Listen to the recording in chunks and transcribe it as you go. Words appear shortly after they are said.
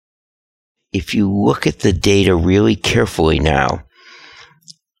if you look at the data really carefully now,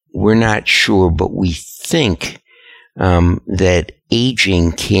 we're not sure, but we think that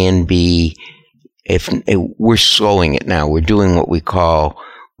aging can be, if we're slowing it now, we're doing what we call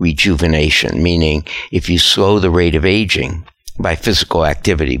rejuvenation, meaning if you slow the rate of aging by physical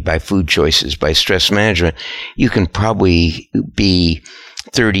activity, by food choices, by stress management, you can probably be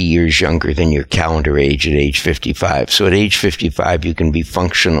 30 years younger than your calendar age at age 55. So at age 55, you can be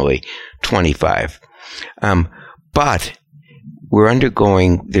functionally 25. But we're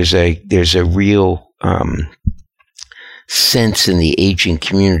undergoing, there's a real sense in the aging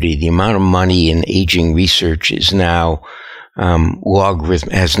community. The amount of money in aging research is now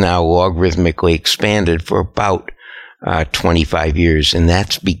has now logarithmically expanded for about 25 years, and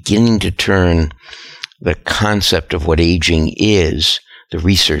that's beginning to turn the concept of what aging is, the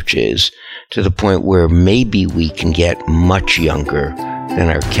research is, to the point where maybe we can get much younger than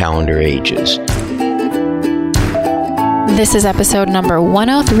our calendar ages. This is episode number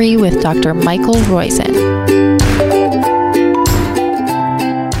 103 with Dr. Michael Roizen.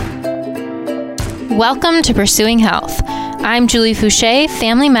 Welcome to Pursuing Health. I'm Julie Fouché,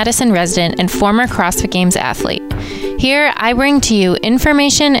 family medicine resident and former CrossFit Games athlete. Here, I bring to you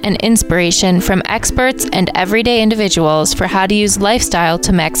information and inspiration from experts and everyday individuals for how to use lifestyle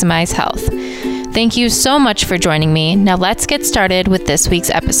to maximize health. Thank you so much for joining me. Now let's get started with this week's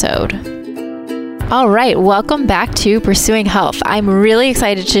episode. All right, welcome back to Pursuing Health. I'm really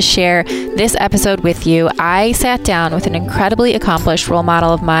excited to share this episode with you. I sat down with an incredibly accomplished role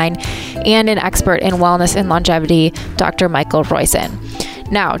model of mine and an expert in wellness and longevity, Dr. Michael Roizen.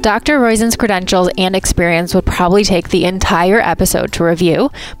 Now, Dr. Roizen's credentials and experience would probably take the entire episode to review,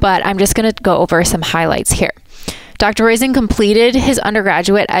 but I'm just going to go over some highlights here. Dr. Roizen completed his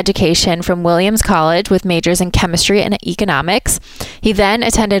undergraduate education from Williams College with majors in chemistry and economics. He then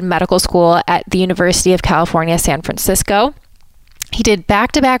attended medical school at the University of California, San Francisco. He did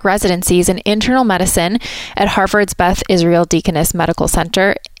back-to-back residencies in internal medicine at Harvard's Beth Israel Deaconess Medical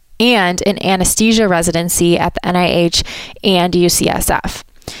Center and an anesthesia residency at the NIH and UCSF.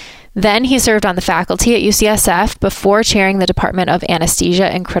 Then he served on the faculty at UCSF before chairing the Department of Anesthesia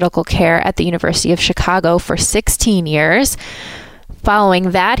and Critical Care at the University of Chicago for 16 years. Following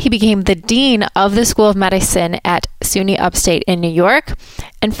that, he became the dean of the School of Medicine at SUNY Upstate in New York.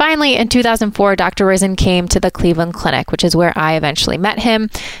 And finally, in 2004, Dr. Roizen came to the Cleveland Clinic, which is where I eventually met him.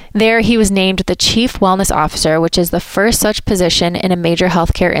 There, he was named the Chief Wellness Officer, which is the first such position in a major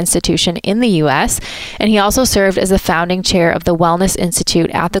healthcare institution in the U.S. And he also served as the founding chair of the Wellness Institute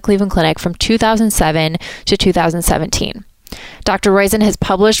at the Cleveland Clinic from 2007 to 2017. Dr. Roizen has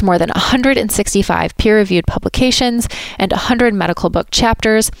published more than 165 peer-reviewed publications and 100 medical book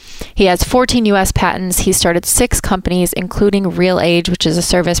chapters. He has 14 U.S. patents. He started 6 companies, including RealAge, which is a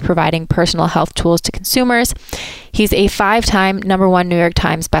service providing personal health tools to consumers. He's a 5-time #1 New York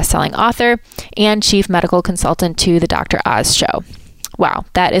Times bestselling author and chief medical consultant to The Dr. Oz Show. Wow,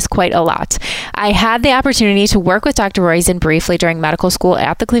 that is quite a lot. I had the opportunity to work with Dr. Roizen briefly during medical school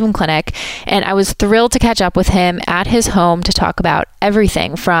at the Cleveland Clinic, and I was thrilled to catch up with him at his home to talk about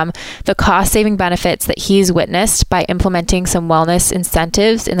everything from the cost-saving benefits that he's witnessed by implementing some wellness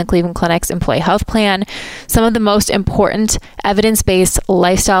incentives in the Cleveland Clinic's employee health plan, some of the most important evidence-based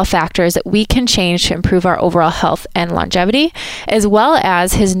lifestyle factors that we can change to improve our overall health and longevity, as well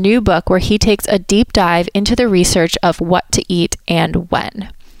as his new book where he takes a deep dive into the research of what to eat and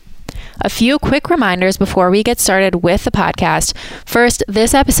when. A few quick reminders before we get started with the podcast. First,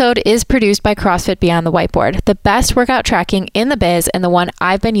 this episode is produced by CrossFit Beyond the Whiteboard, the best workout tracking in the biz and the one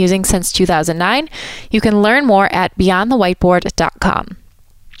I've been using since 2009. You can learn more at beyondthewhiteboard.com.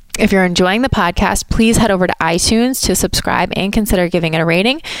 If you're enjoying the podcast, please head over to iTunes to subscribe and consider giving it a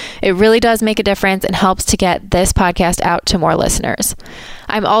rating. It really does make a difference and helps to get this podcast out to more listeners.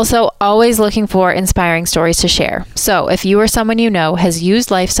 I'm also always looking for inspiring stories to share. So if you or someone you know has used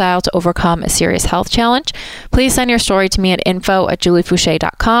lifestyle to overcome a serious health challenge, please send your story to me at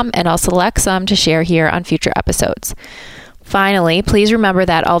info@juliefouché.com and I'll select some to share here on future episodes. Finally, please remember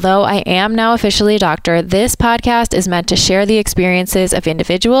that although I am now officially a doctor, this podcast is meant to share the experiences of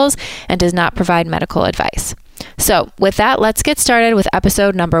individuals and does not provide medical advice. So with that, let's get started with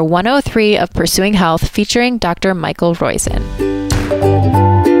episode number 103 of Pursuing Health featuring Dr. Michael Roizen.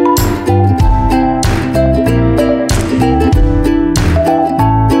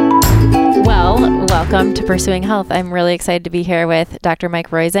 Welcome to Pursuing Health. I'm really excited to be here with Dr.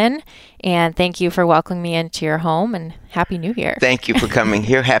 Mike Roizen, and thank you for welcoming me into your home, and Happy New Year. Thank you for coming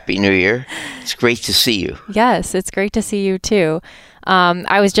here. Happy New Year. It's great to see you. Yes, it's great to see you too.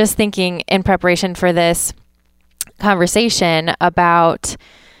 I was just thinking in preparation for this conversation about,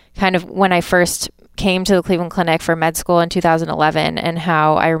 kind of when I first came to the Cleveland Clinic for med school in 2011, and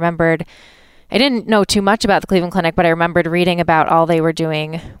how I remembered, I didn't know too much about the Cleveland Clinic, but I remembered reading about all they were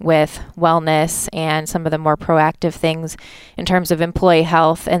doing with wellness and some of the more proactive things in terms of employee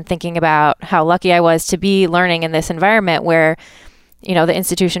health, and thinking about how lucky I was to be learning in this environment where, you know, the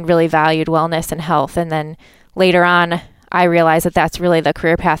institution really valued wellness and health. And then later on, I realized that that's really the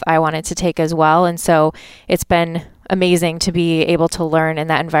career path I wanted to take as well. And so it's been amazing to be able to learn in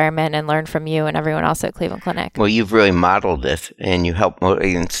that environment and learn from you and everyone else at Cleveland Clinic. Well, you've really modeled it, and you help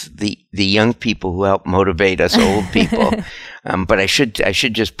it's the young people who help motivate us old people. But I should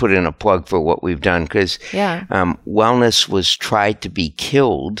just put in a plug for what we've done, because wellness was tried to be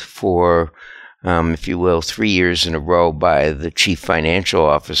killed for, if you will, 3 years in a row by the chief financial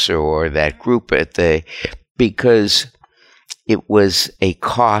officer or that group because it was a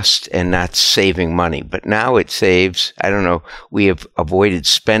cost and not saving money. But now it saves, I don't know, we have avoided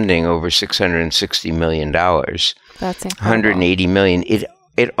spending over $660 million. That's incredible. $180 million.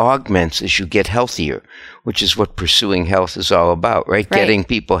 It augments as you get healthier, which is what Pursuing Health is all about, right? Getting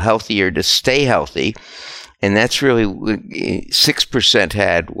people healthier to stay healthy. And that's really, 6%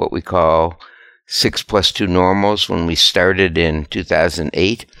 had what we call 6+2 normals when we started in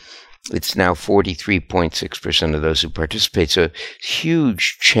 2008. It's now 43.6% of those who participate. So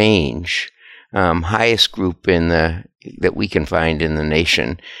huge change, highest group that we can find in the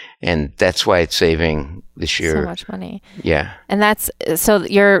nation. And that's why it's saving this year so much money. Yeah. And so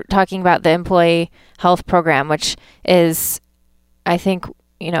you're talking about the employee health program, which is, I think,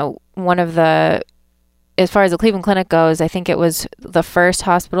 you know, one of the, as far as the Cleveland Clinic goes, I think it was the first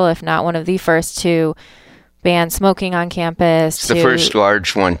hospital, if not one of the first, to ban smoking on campus. It's the first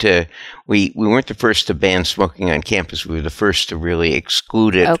large one we weren't the first to ban smoking on campus. We were the first to really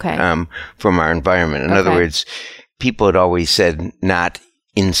exclude it from our environment. In other words, people had always said not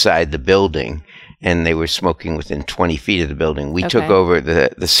inside the building, and they were smoking within 20 feet of the building. We took over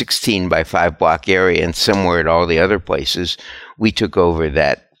the 16 by 5 block area, and similar at all the other places, we took over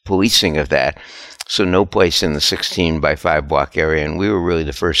that policing of that. So no place in the 16 by 5 block area. And we were really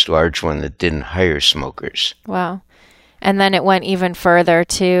the first large one that didn't hire smokers. Wow. And then it went even further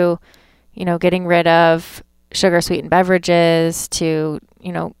to, you know, getting rid of sugar sweetened beverages, to,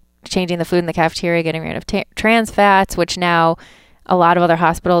 you know, changing the food in the cafeteria, getting rid of trans fats, which now a lot of other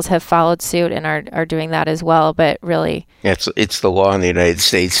hospitals have followed suit and are doing that as well. But really, it's the law in the United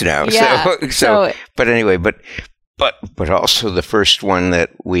States now. Yeah. So but anyway, but also the first one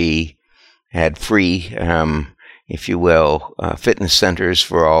that we had free, if you will, fitness centers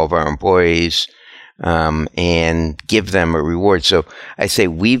for all of our employees, and give them a reward. So I say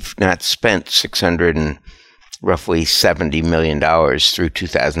we've not spent $670 million through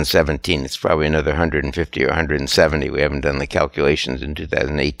 2017. It's probably another 150 or 170. We haven't done the calculations in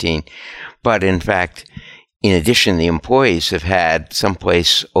 2018. But in fact, in addition, the employees have had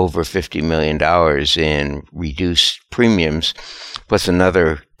someplace over $50 million in reduced premiums, plus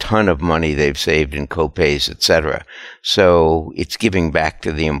another ton of money they've saved in copays, et cetera. So it's giving back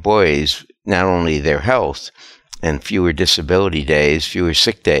to the employees not only their health and fewer disability days, fewer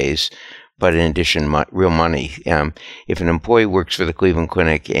sick days, but in addition, real money. If an employee works for the Cleveland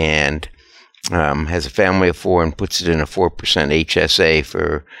Clinic and has a family of 4 and puts it in a 4% HSA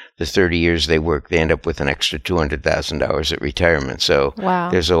for the 30 years they work, they end up with an extra $200,000 at retirement. So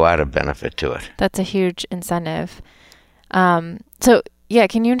There's a lot of benefit to it. That's a huge incentive. So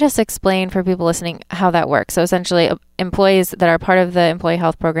can you just explain for people listening how that works? So essentially, employees that are part of the employee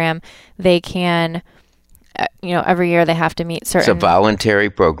health program, they can, every year they have to meet certain... It's a voluntary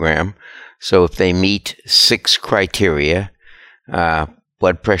program. So if they meet 6 criteria,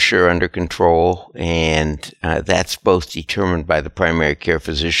 blood pressure under control, and that's both determined by the primary care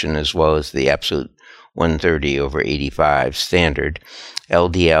physician as well as the absolute 130/85 standard,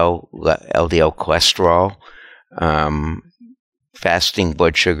 LDL cholesterol, fasting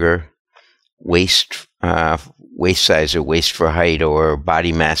blood sugar, waist size or waist for height, or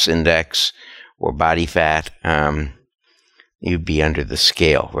body mass index, or body fat, you'd be under the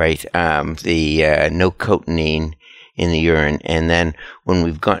scale, right? No cotinine in the urine. And then when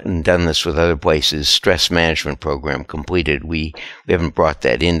we've gone and done this with other places, stress management program completed, we haven't brought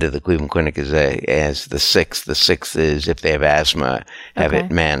that into the Cleveland Clinic as the sixth. The sixth is if they have asthma, have it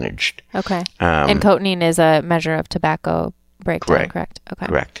managed. Okay. And cotinine is a measure of tobacco breakdown, correct? Okay.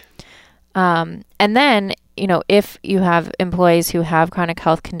 Correct. And then, if you have employees who have chronic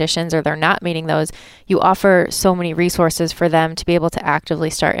health conditions or they're not meeting those, you offer so many resources for them to be able to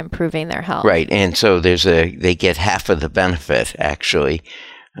actively start improving their health. Right. And so they get half of the benefit, actually,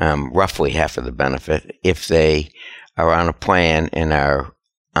 roughly half of the benefit, if they are on a plan and are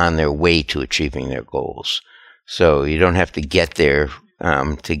on their way to achieving their goals. So you don't have to get there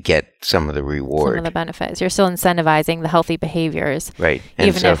to get some of the reward. Some of the benefits. You're still incentivizing the healthy behaviors. Right.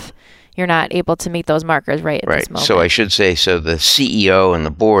 Even if you're not able to meet those markers right at this moment. So I should say, so the CEO and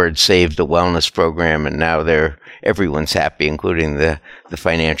the board saved the wellness program, and now everyone's happy, including the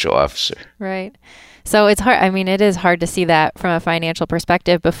financial officer. Right. So it's hard. I mean, it is hard to see that from a financial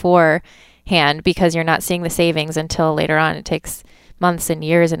perspective beforehand because you're not seeing the savings until later on. It takes months and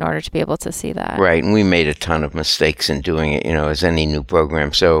years in order to be able to see that. Right. And we made a ton of mistakes in doing it, as any new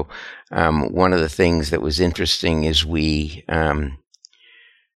program. So one of the things that was interesting is we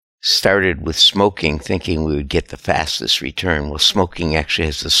started with smoking thinking we would get the fastest return. Well, smoking actually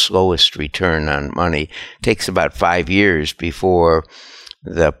has the slowest return on money. It takes about 5 years before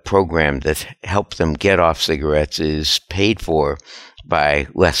the program that helped them get off cigarettes is paid for by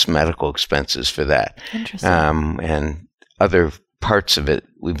less medical expenses for that. Interesting. And other parts of it,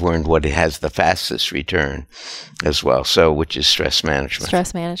 we've learned what it has the fastest return as well. So, which is stress management.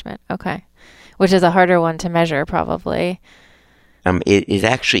 Stress management. Okay. Which is a harder one to measure, probably. It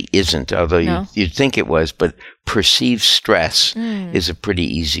actually isn't, although you'd think it was, but perceived stress is a pretty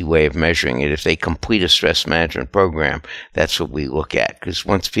easy way of measuring it. If they complete a stress management program, that's what we look at, because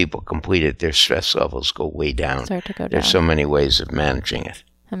once people complete it, their stress levels go way down. Start to go down. There's so many ways of managing it.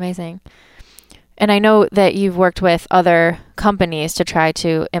 Amazing. And I know that you've worked with other companies to try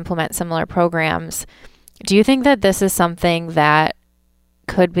to implement similar programs. Do you think that this is something that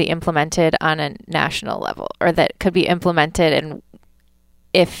could be implemented on a national level, or that could be implemented, and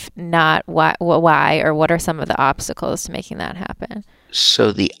if not, why, or what are some of the obstacles to making that happen?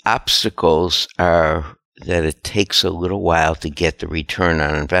 So the obstacles are that it takes a little while to get the return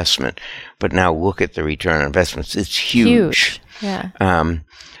on investment. But now look at the return on investments. It's huge. Yeah.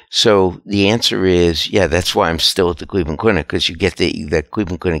 So the answer is, that's why I'm still at the Cleveland Clinic, because you get the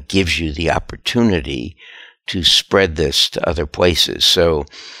Cleveland Clinic gives you the opportunity to spread this to other places. So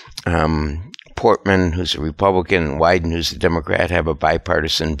Portman, who's a Republican, and Wyden, who's a Democrat, have a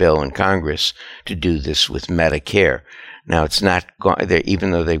bipartisan bill in Congress to do this with Medicare. Now, it's not there, even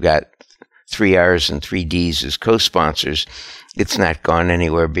though they've got 3 R's and 3 D's as co-sponsors, it's not gone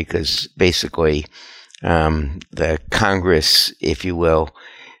anywhere because basically the Congress, if you will,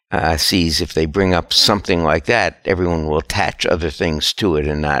 sees if they bring up something like that, everyone will attach other things to it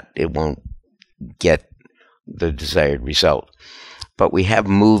and it won't get the desired result. But we have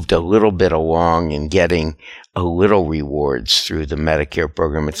moved a little bit along in getting a little rewards through the Medicare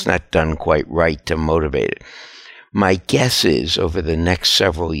program. It's not done quite right to motivate it. My guess is over the next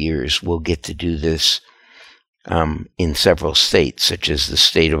several years, we'll get to do this in several states, such as the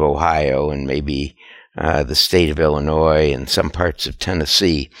state of Ohio and maybe the state of Illinois, and some parts of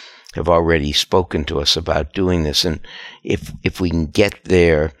Tennessee have already spoken to us about doing this. And if we can get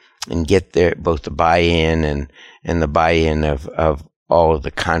there and get there, both the buy-in and the buy-in of all of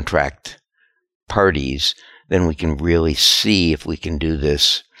the contract parties, then we can really see if we can do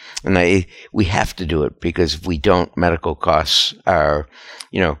this. And we have to do it, because if we don't, medical costs are,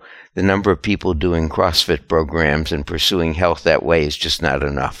 the number of people doing CrossFit programs and pursuing health that way is just not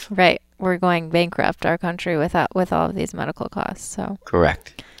enough. Right. We're going bankrupt, our country, with all of these medical costs. So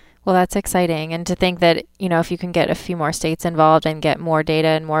correct. Well, that's exciting. And to think that, if you can get a few more states involved and get more data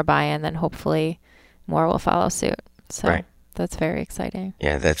and more buy-in, then hopefully more will follow suit. So right. That's very exciting.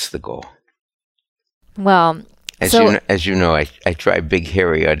 Yeah, that's the goal. Well, as you know, I try big,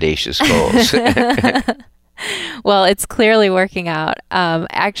 hairy, audacious goals. Well, it's clearly working out.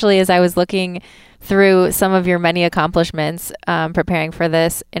 Actually, as I was looking through some of your many accomplishments preparing for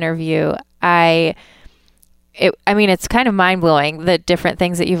this interview, it's kind of mind-blowing, the different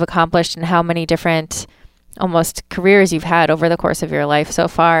things that you've accomplished and how many different almost careers you've had over the course of your life so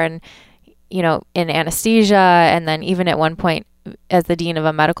far. And, in anesthesia, and then even at one point as the dean of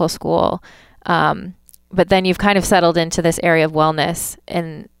a medical school. But then you've kind of settled into this area of wellness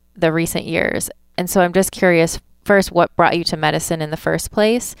in the recent years. And so I'm just curious, first, what brought you to medicine in the first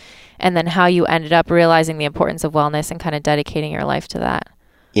place, and then how you ended up realizing the importance of wellness and kind of dedicating your life to that.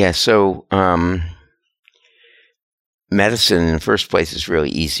 Yeah, so medicine in the first place is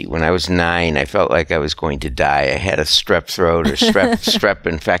really easy. When I was 9, I felt like I was going to die. I had a strep throat or strep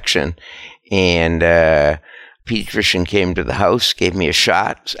infection, and a pediatrician came to the house, gave me a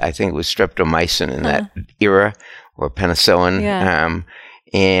shot. I think it was streptomycin in that era, or penicillin. Yeah.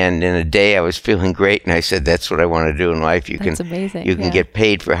 And in a day, I was feeling great, and I said, "That's what I want to do in life. That's amazing. You can get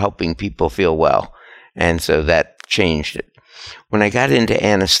paid for helping people feel well," and so that changed it. When I got into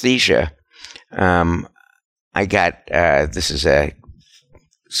anesthesia, I got this is a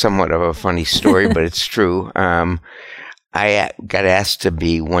somewhat of a funny story, but it's true. I got asked to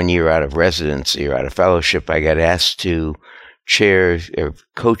be 1 year out of residency or out of fellowship. I got asked to chair or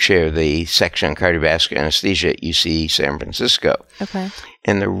co-chair the section on cardiovascular anesthesia at UC San Francisco. Okay.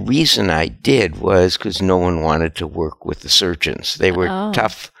 And the reason I did was because no one wanted to work with the surgeons. They were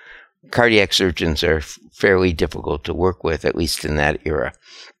tough. Cardiac surgeons are fairly difficult to work with, at least in that era.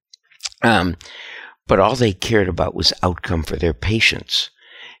 But all they cared about was outcome for their patients.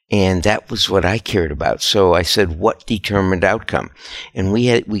 And that was what I cared about. So I said, what determined outcome? And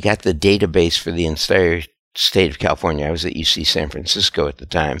we got the database for the entire state of California. I was at UC San Francisco at the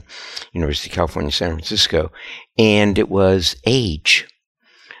time, University of California, San Francisco, and it was age.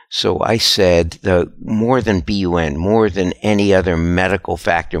 So I said, more than BUN, more than any other medical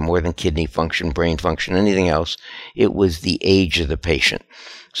factor, more than kidney function, brain function, anything else, it was the age of the patient.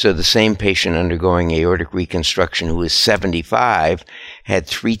 So the same patient undergoing aortic reconstruction who is 75 had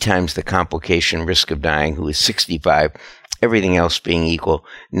 3 times the complication risk of dying who is 65, everything else being equal,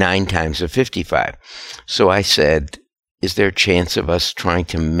 9 times the 55. So I said, is there a chance of us trying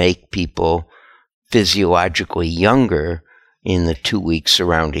to make people physiologically younger in the 2 weeks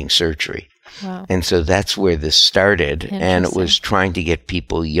surrounding surgery? Wow. And so that's where this started. And it was trying to get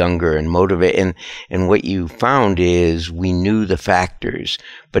people younger and motivated. And what you found is we knew the factors,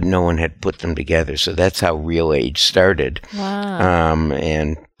 but no one had put them together. So that's how Real Age started. Wow.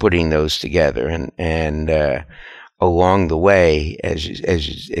 And putting those together. And along the way, as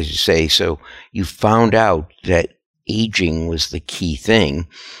you say, so you found out that aging was the key thing.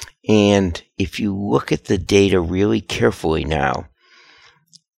 And if you look at the data really carefully now,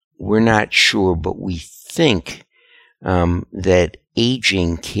 we're not sure, but we think that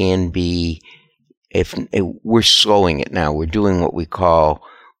aging can be, we're slowing it now. We're doing what we call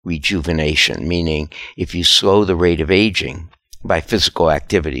rejuvenation, meaning if you slow the rate of aging by physical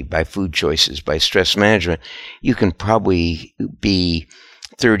activity, by food choices, by stress management, you can probably be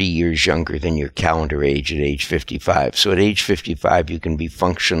 30 years younger than your calendar age at age 55. So at age 55, you can be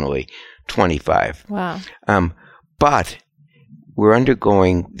functionally 25. Wow. But we're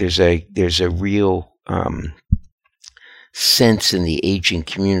undergoing, there's a real sense in the aging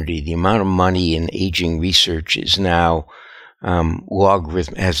community. The amount of money in aging research is now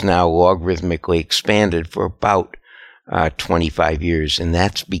logarithmically expanded for about 25 years. And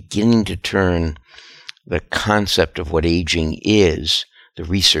that's beginning to turn the concept of what aging is, the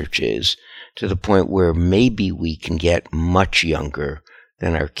research is, to the point where maybe we can get much younger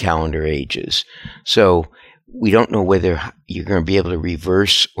than our calendar ages. So we don't know whether you're going to be able to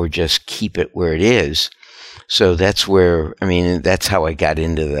reverse or just keep it where it is. So that's where, that's how I got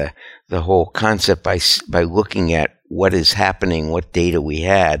into the whole concept by looking at what is happening, what data we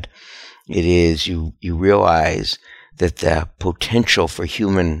had. It is, you realize that the potential for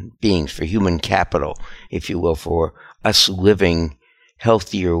human beings, for human capital, if you will, for us living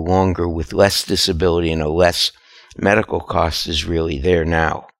healthier, longer, with less disability and a less medical cost is really there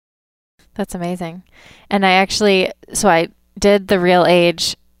now. That's amazing. And I did the Real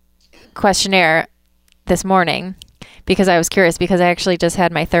Age questionnaire this morning because I was curious, because I actually just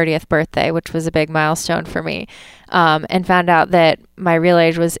had my 30th birthday, which was a big milestone for me, and found out that my real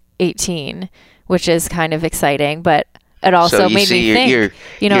age was 18, which is kind of exciing, but it also made me think,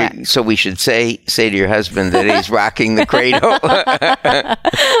 so we should say to your husband that he's rocking the cradle.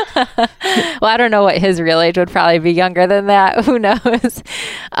 Well, I don't know what his real age would probably be younger than that. Who knows?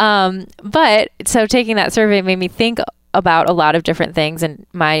 But so taking that survey made me think about a lot of different things and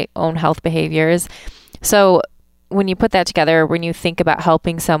my own health behaviors. So when you put that together, when you think about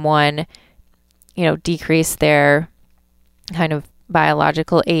helping someone, decrease their kind of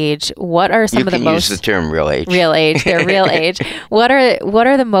biological age, what are some of the most... You can use the term real age. Real age, their real age. What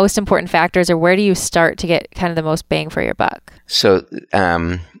are the most important factors, or where do you start to get kind of the most bang for your buck? So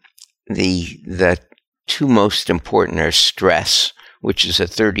the two most important are stress, which is a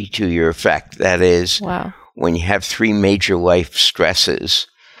 32-year effect. That is, wow, when you have 3 major life stresses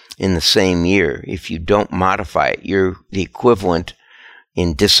in the same year, if you don't modify it, you're the equivalent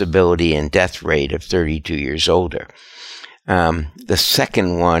in disability and death rate of 32 years older. The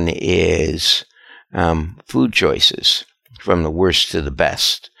second one is food choices, from the worst to the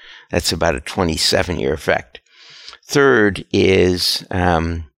best. That's about a 27-year effect. Third is,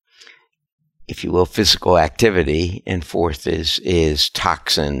 if you will, physical activity. And fourth is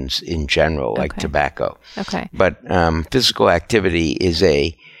toxins in general, like tobacco. Okay. But physical activity is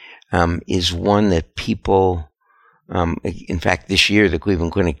one that people... in fact, this year, the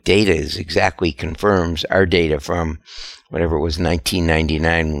Cleveland Clinic data exactly confirms our data from whatever it was,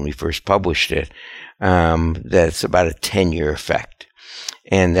 1999 when we first published it, that it's about a 10-year effect.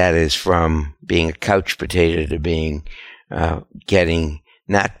 And that is from being a couch potato to being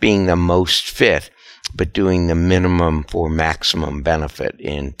not being the most fit, but doing the minimum for maximum benefit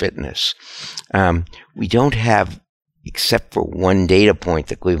in fitness. We don't have, except for one data point,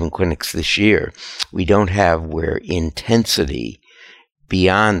 the Cleveland Clinic's this year, we don't have where intensity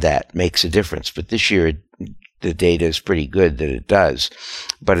beyond that makes a difference. But this year, the data is pretty good that it does,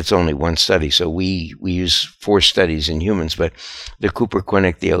 but it's only one study. So we use 4 studies in humans, but the Cooper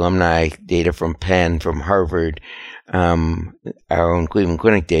Clinic, the alumni data from Penn, from Harvard, our own Cleveland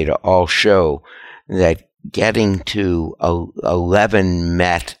Clinic data all show that getting to 11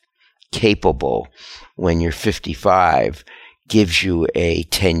 MET capable when you're 55 gives you a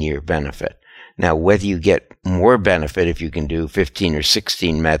 10-year benefit. Now, whether you get more benefit if you can do 15 or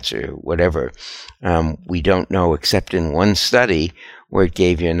 16 METs or whatever, we don't know, except in one study where it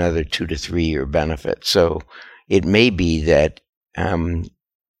gave you another 2 to 3 year benefit. So it may be that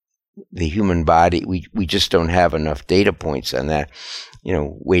the human body, we just don't have enough data points on that,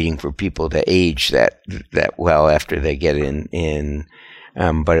 waiting for people to age that well after they get in.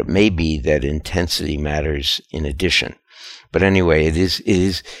 But it may be that intensity matters in addition. But anyway,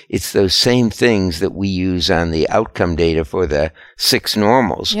 it's those same things that we use on the outcome data for the 6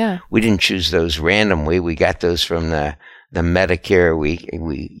 normals. Yeah. We didn't choose those randomly. We got those from the Medicare.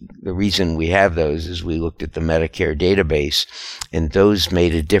 The reason we have those is we looked at the Medicare database, and those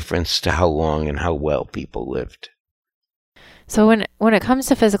made a difference to how long and how well people lived. So when it comes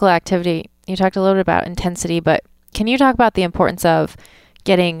to physical activity, you talked a little bit about intensity, but can you talk about the importance of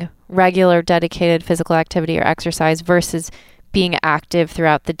getting regular, dedicated physical activity or exercise versus being active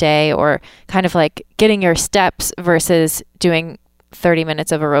throughout the day, or kind of like getting your steps versus doing 30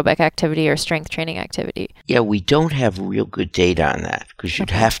 minutes of aerobic activity or strength training activity? Yeah, we don't have real good data on that because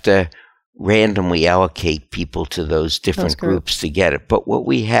you'd have to randomly allocate people to those different groups to get it. But what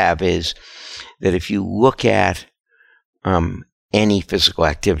we have is that if you look at any physical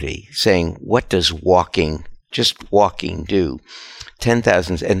activity, saying, what does just walking do?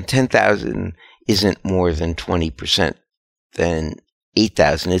 10,000, and 10,000 isn't more than 20% than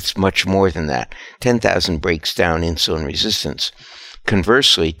 8,000. It's much more than that. 10,000 breaks down insulin resistance.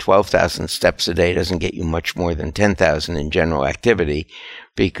 Conversely, 12,000 steps a day doesn't get you much more than 10,000 in general activity,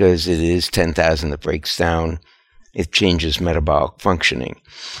 because it is 10,000 that breaks down. It changes metabolic functioning.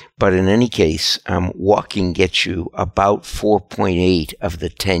 But in any case, walking gets you about 4.8 of the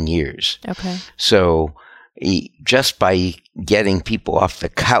 10 years. Okay. So just by getting people off the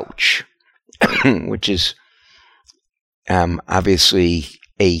couch, which is obviously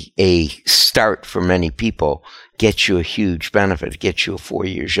a start for many people, gets you a huge benefit. It gets you 4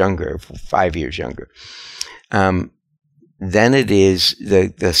 years younger, 5 years younger. Then it is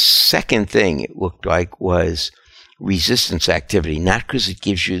the second thing it looked like was resistance activity, not because it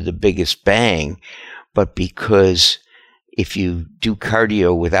gives you the biggest bang, but because if you do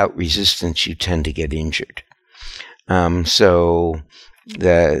cardio without resistance, you tend to get injured. So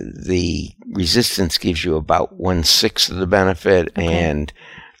the resistance gives you about 1/6 of the benefit, and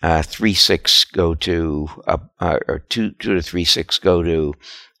 3/6 go to or 2 to 3/6 go to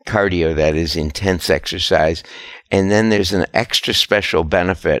cardio, that is intense exercise, and then there's an extra special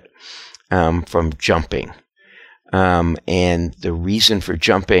benefit from jumping. And the reason for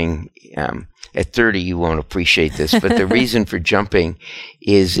jumping, at 30 you won't appreciate this, but the reason for jumping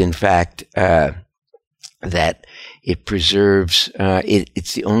is in fact that it preserves,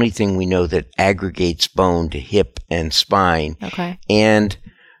 it's the only thing we know that aggregates bone to hip and spine, and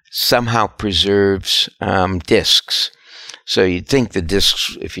somehow preserves discs. So you'd think the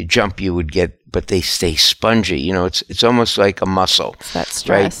discs, if you jump, you would get, but they stay spongy. It's almost like a muscle. It's that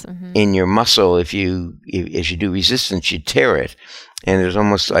stress. Right? Mm-hmm. In your muscle, as you do resistance, you tear it. And it's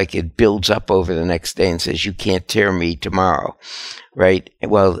almost like it builds up over the next day and says, you can't tear me tomorrow. Right?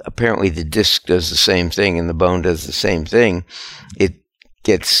 Well, apparently the disc does the same thing and the bone does the same thing. It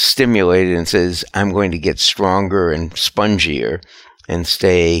gets stimulated and says, I'm going to get stronger and spongier and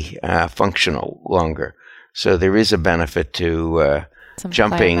stay functional longer. So there is a benefit to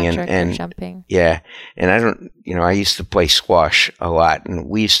jumping and jumping. Yeah. And I used to play squash a lot, and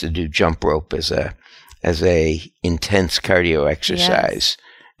we used to do jump rope as a intense cardio exercise. Yes.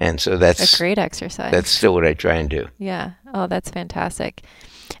 And so that's a great exercise. That's still what I try and do. Yeah. Oh, that's fantastic.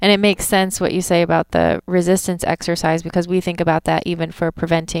 And it makes sense what you say about the resistance exercise, because we think about that even for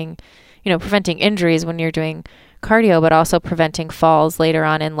preventing injuries when you're doing cardio, but also preventing falls later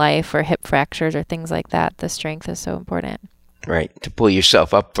on in life or hip fractures or things like that. The strength is so important. Right. To pull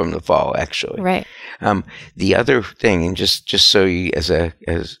yourself up from the fall, actually. Right. The other thing, and just so you, as a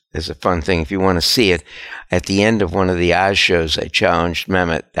fun thing, if you want to see it, at the end of one of the Oz shows, I challenged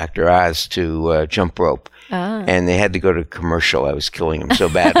Mehmet, Dr. Oz, to jump rope. And they had to go to commercial. I was killing them so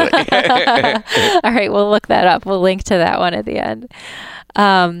badly. All right, we'll look that up. We'll link to that one at the end.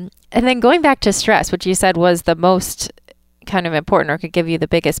 And then going back to stress, which you said was the most kind of important or could give you the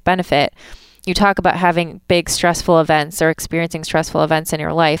biggest benefit. You talk about having big stressful events or experiencing stressful events in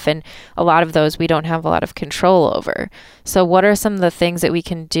your life, and a lot of those we don't have a lot of control over. So what are some of the things that we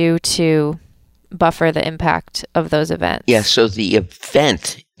can do to buffer the impact of those events? Yeah, so the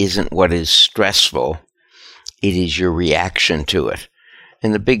event isn't what is stressful. It is your reaction to it.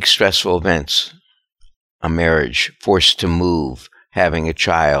 And the big stressful events, a marriage, forced to move, having a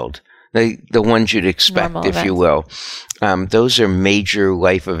child, the ones you'd expect, Normal if you will. Those are major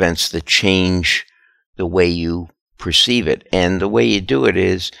life events that change the way you perceive it. And the way you do it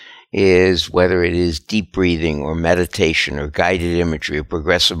is whether it is deep breathing or meditation or guided imagery or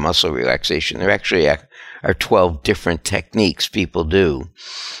progressive muscle relaxation. There actually are 12 different techniques people do.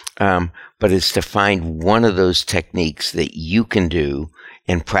 But it's to find one of those techniques that you can do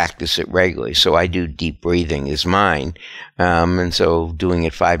and practice it regularly. So I do deep breathing is mine. And so doing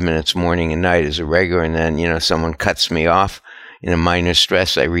it 5 minutes morning and night is a regular. And then, someone cuts me off in a minor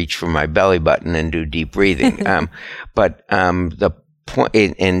stress, I reach for my belly button and do deep breathing. But the point,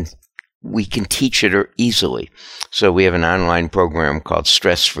 and we can teach it easily. So we have an online program called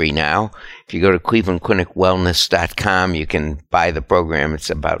Stress Free Now. If you go to clevelandclinicwellness.com, you can buy the program.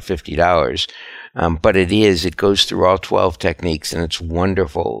 It's about $50. But it goes through all 12 techniques, and it's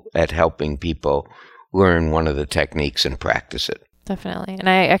wonderful at helping people learn one of the techniques and practice it. Definitely. And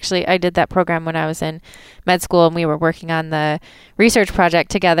I did that program when I was in med school, and we were working on the research project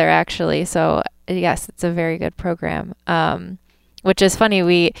together, actually. So yes, it's a very good program. Which is funny.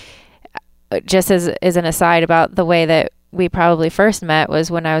 We, just as an aside about the way that we probably first met was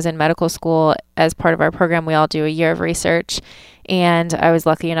when I was in medical school. As part of our program, we all do a year of research. And I was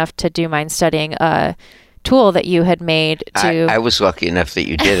lucky enough to do mine studying a tool that you had made to... I was lucky enough that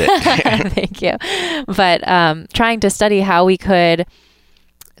you did it. Thank you. But trying to study how we could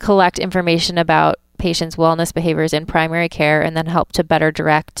collect information about patients' wellness behaviors in primary care and then help to better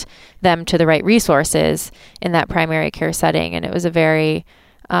direct them to the right resources in that primary care setting. And it was a very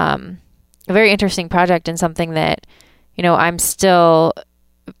interesting project and something that, I'm still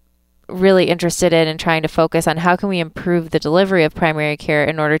really interested in and trying to focus on how can we improve the delivery of primary care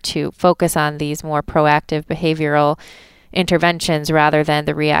in order to focus on these more proactive behavioral interventions rather than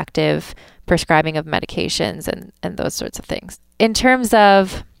the reactive prescribing of medications and those sorts of things. In terms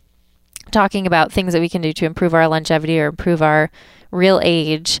of talking about things that we can do to improve our longevity or improve our real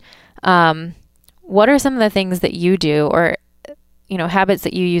age, what are some of the things that you do or habits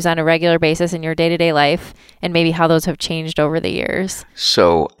that you use on a regular basis in your day-to-day life, and maybe how those have changed over the years?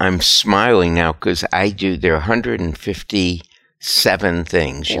 So I'm smiling now because there are 157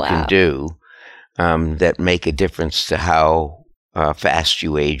 things you can do that make a difference to how fast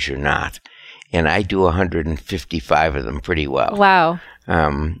you age or not. And I do 155 of them pretty well. Wow.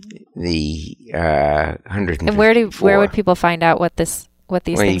 The 154. And where would people find out what these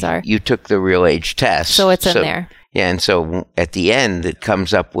things are? You took the real age test. So it's in there. Yeah, and so at the end, it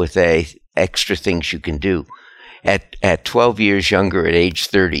comes up with extra things you can do. At 12 years younger, at age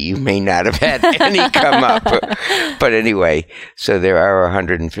 30, you may not have had any come up. But anyway, so there are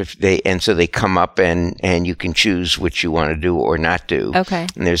 150, and so they come up, and you can choose which you want to do or not do. Okay.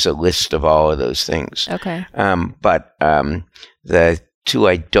 And there's a list of all of those things. Okay. But the two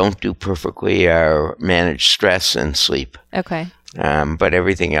I don't do perfectly are manage stress and sleep. Okay. But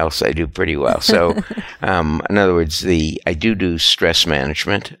everything else I do pretty well. So, in other words, I do stress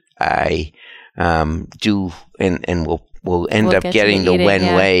management. I do, and we'll end up getting the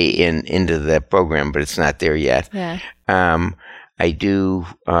Wen Lei into the program, but it's not there yet. Yeah. I do,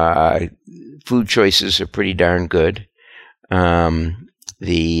 food choices are pretty darn good. I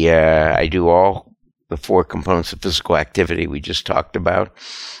do all the 4 components of physical activity we just talked about.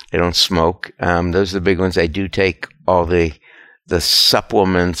 I don't smoke. Those are the big ones. I do take all the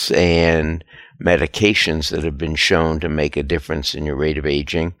supplements and medications that have been shown to make a difference in your rate of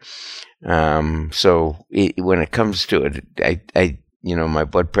aging. So when it comes to it, I my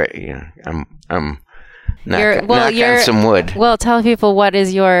blood pressure, I'm knock on some wood. Well, tell people what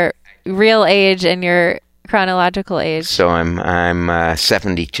is your real age and your chronological age. So I'm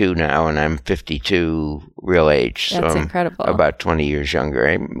 72 now, and I'm 52 real age. That's so I'm incredible. About 20 years younger.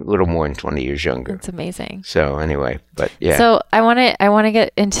 I'm a little more than 20 years younger. That's amazing. So anyway, but yeah. So I want to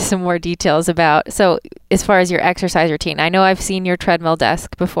get into some more details about, so as far as your exercise routine, I know I've seen your treadmill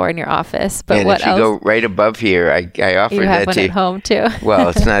desk before in your office, but and what if you else? go right above here, I offer you have that one to at home too. Well,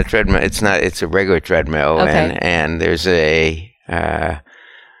 it's not a treadmill. It's a regular treadmill. Okay. And there's a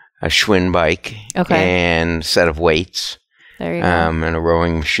a Schwinn bike, and a set of weights, there you go. And a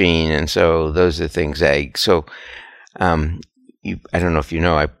rowing machine. And so those are things I don't know if you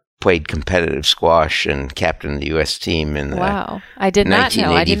know, I played competitive squash and captained the U.S. team in the I did not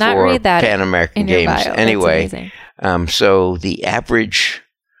know. I did not read that Pan American in your Games. bio. Anyway, so the average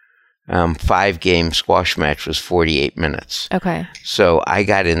 5-game squash match was 48 minutes. Okay. So I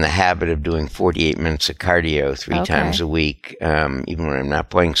got in the habit of doing 48 minutes of cardio 3 times a week, even when I'm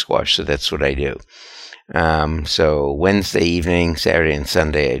not playing squash. So that's what I do. So Wednesday evening, Saturday and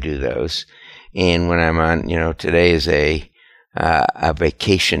Sunday, I do those. And when I'm on, today is a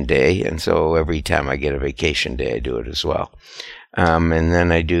vacation day, and so every time I get a vacation day, I do it as well. And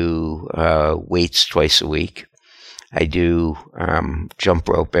then I do weights twice a week. I do jump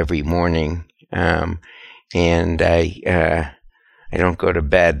rope every morning, and I don't go to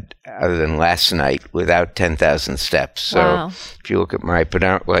bed other than last night without 10,000 steps. So if you look at my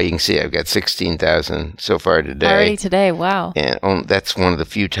you can see I've got 16,000 so far today. Already today, wow! And that's one of the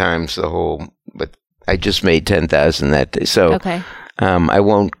few times but I just made 10,000 that day. So I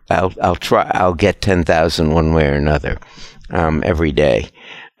won't. I'll try. I'll get 10,000 one way or another every day.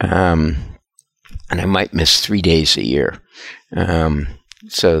 And I might miss 3 days a year.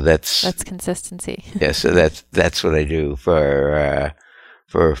 So that's consistency. Yeah, so that's what I do for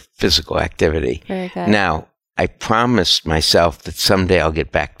physical activity. Very good. Now, I promised myself that someday I'll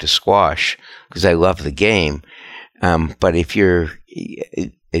get back to squash because I love the game. But if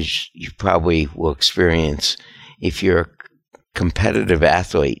as you probably will experience, if you're a competitive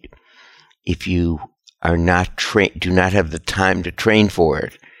athlete, if you are not do not have the time to train for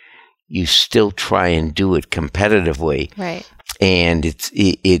it, you still try and do it competitively, right? And it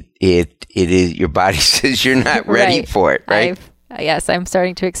is your body says you're not ready for it, right? Yes, I'm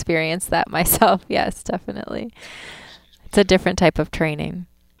starting to experience that myself. Yes, definitely. It's a different type of training.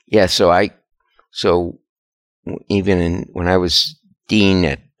 Yeah. So even when I was dean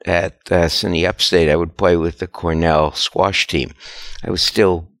at SUNY Upstate, I would play with the Cornell squash team. I was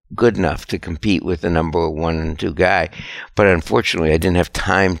still good enough to compete with the number 1 and 2 guy, but unfortunately I didn't have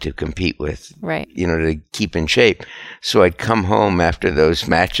time to compete with, to keep in shape. So I'd come home after those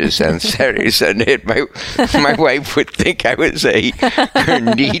matches on Saturday, Sunday, and my wife would think I was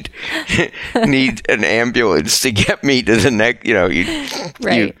need an ambulance to get me to the next,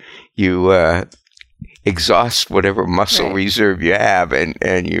 you exhaust whatever muscle reserve you have,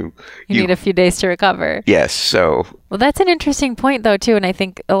 and you need a few days to recover. Yes. So well, that's an interesting point though too, and I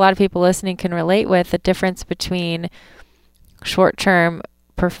think a lot of people listening can relate with the difference between short-term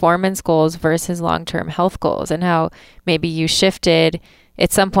performance goals versus long-term health goals, and how maybe you shifted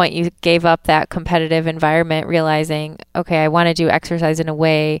at some point. You gave up that competitive environment, realizing, okay, I want to do exercise in a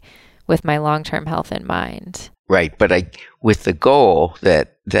way with my long-term health in mind. Right, but with the goal that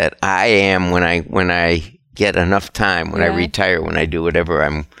I am when I get enough time, when I retire, when I do whatever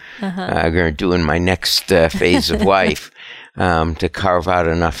I'm going to do in my next phase of life, to carve out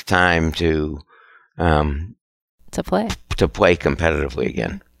enough time to play competitively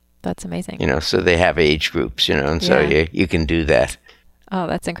again. That's amazing. So they have age groups, and so you can do that. Oh,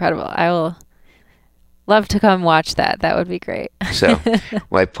 that's incredible. I will love to come watch that. That would be great. So,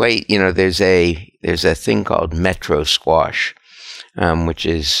 I play. There's a thing called Metro Squash, which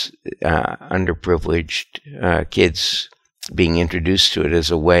is underprivileged kids being introduced to it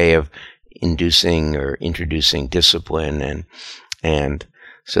as a way of introducing discipline, and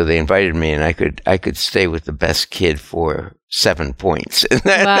so they invited me, and I could stay with the best kid for 7 points. And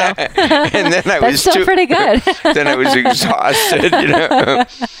then, wow. And then that's still pretty good. Then I was exhausted.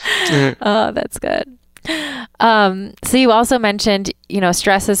 Oh, that's good. So you also mentioned,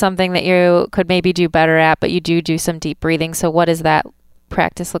 stress is something that you could maybe do better at, but you do some deep breathing. So what does that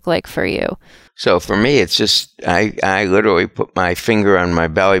practice look like for you? So for me, it's just, I literally put my finger on my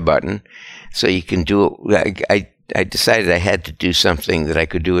belly button. So you can do it. I decided I had to do something that I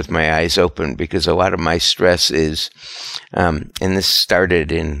could do with my eyes open, because a lot of my stress is, and this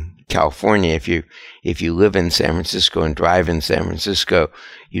started in California. If you live in San Francisco and drive in San Francisco,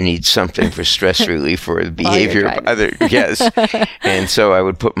 you need something for stress relief or the behavior of others. Yes. And so I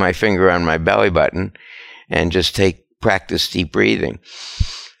would put my finger on my belly button and just practice deep breathing.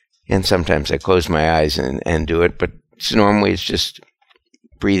 And sometimes I close my eyes and do it, but normally it's just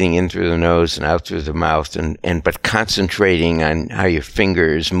breathing in through the nose and out through the mouth, but concentrating on how your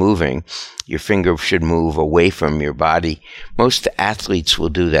finger is moving. Your finger should move away from your body. Most athletes will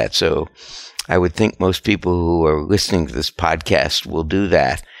do that. So I would think most people who are listening to this podcast will do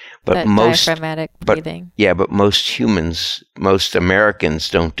that. But that diaphragmatic breathing. But most Americans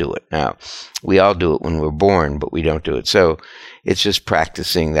don't do it. Now, we all do it when we're born, but we don't do it. So It's just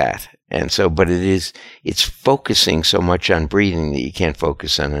practicing that. And so, but it's focusing so much on breathing that you can't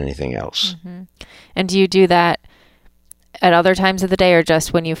focus on anything else. Mm-hmm. And do you do that at other times of the day, or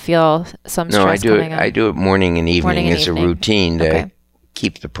just when you feel some stress coming on? I do it morning and evening as a routine to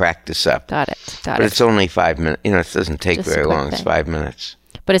keep the practice up. Got it. But it's only 5 minutes. It doesn't take very long. It's 5 minutes.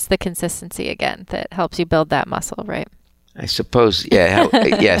 But it's the consistency again that helps you build that muscle, right? I suppose, yeah.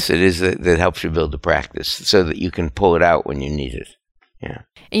 Yes, it is that helps you build the practice so that you can pull it out when you need it. Yeah.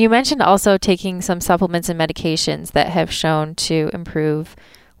 You mentioned also taking some supplements and medications that have shown to improve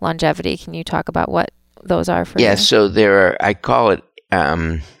longevity. Can you talk about what those are for you? Yeah, so there are, I call it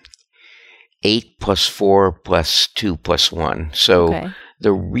 8 plus 4 plus 2 plus 1. So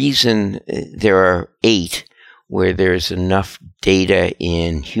the reason there are 8 where there's enough data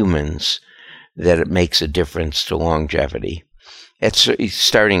in humans that it makes a difference to longevity,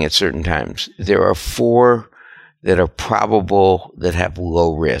 starting at certain times. There are 4 that are probable that have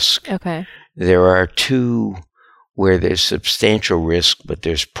low risk. Okay. There are 2 where there's substantial risk, but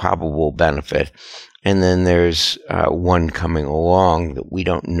there's probable benefit. And then there's 1 coming along that we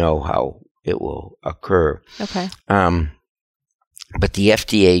don't know how it will occur. Okay. But the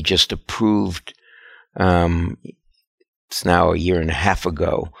FDA just approved, it's now a year and a half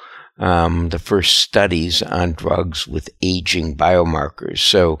ago, the first studies on drugs with aging biomarkers.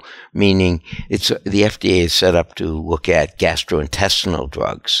 So, meaning the FDA is set up to look at gastrointestinal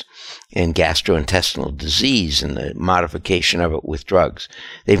drugs and gastrointestinal disease and the modification of it with drugs.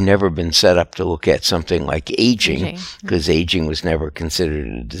 They've never been set up to look at something like aging, because aging was never considered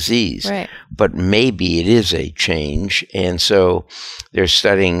a disease. Right. But maybe it is a change. And so they're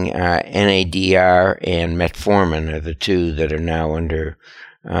studying NADR and metformin are the 2 that are now under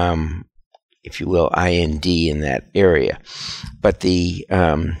if you will, IND in that area. But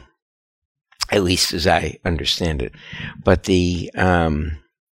at least as I understand it, but the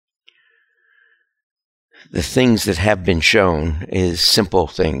things that have been shown is simple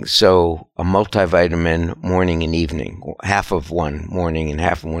things. So a multivitamin morning and evening, half of one morning and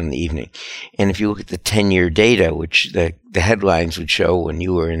half of one in the evening. And if you look at the 10-year data, which the headlines would show when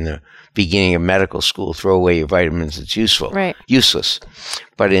you were in the beginning of medical school, throw away your vitamins, it's useless.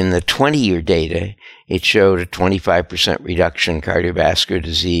 But in the 20-year data, it showed a 25% reduction in cardiovascular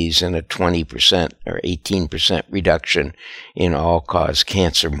disease and a 20% or 18% reduction in all-cause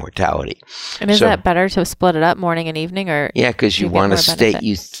cancer mortality. And is that better to split it up morning and evening? Or yeah, because you want to stay,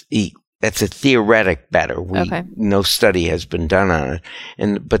 that's a theoretic better. No study has been done on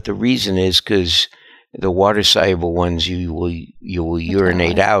it. But the reason is because the water-soluble ones you will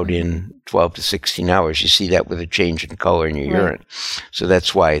urinate out in 12 to 16 hours. You see that with a change in color in your urine. So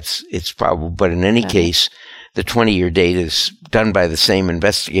that's why it's probable. But in any case, the 20-year data is done by the same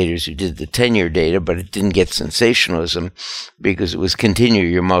investigators who did the 10-year data, but it didn't get sensationalism because it was continue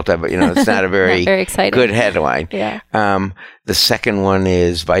your it's not a very, very good headline. Yeah. The second one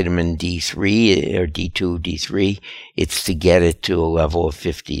is vitamin D3 or D2, D3. It's to get it to a level of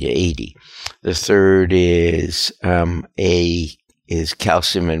 50 to 80. The third is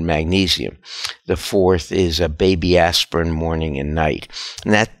calcium and magnesium. The fourth is a baby aspirin morning and night.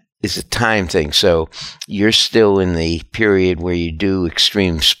 And that is a time thing. So you're still in the period where you do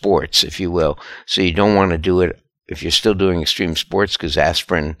extreme sports, if you will. So you don't want to do it if you're still doing extreme sports, because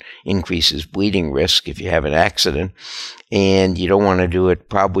aspirin increases bleeding risk if you have an accident. And you don't want to do it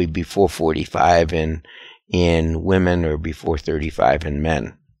probably before 45 in women or before 35 in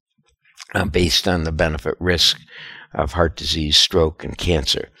men, based on the benefit risk of heart disease, stroke, and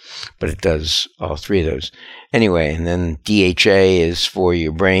cancer. But it does all 3 of those. Anyway, and then DHA is for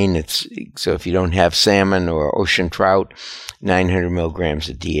your brain. So if you don't have salmon or ocean trout, 900 milligrams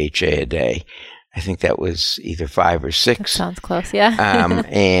of DHA a day. I think that was either 5 or 6. That sounds close, yeah.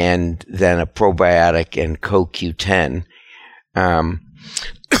 And then a probiotic and CoQ10.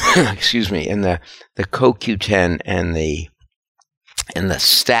 Excuse me. And the CoQ10 and the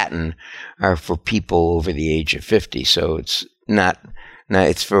statin are for people over the age of 50. So it's not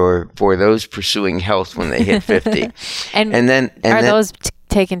it's for those pursuing health when they hit 50. and then those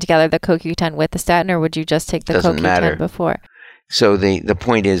taken together, the CoQ10 with the statin, or would you just take the CoQ10 before? So the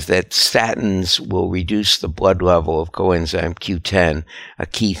point is that statins will reduce the blood level of coenzyme Q10, a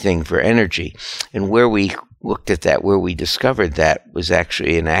key thing for energy. And where we looked at that, where we discovered that, was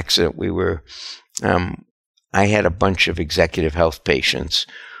actually an accident. I had a bunch of executive health patients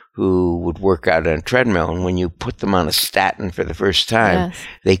who would work out on a treadmill, and when you put them on a statin for the first time,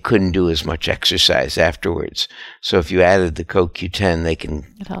 they couldn't do as much exercise afterwards. So if you added the CoQ10, they can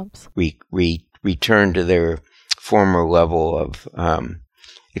return to their former level of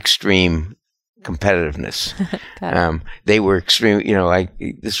extreme competitiveness. They were extremely,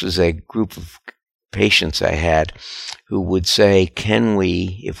 this was a group of patients I had who would say, can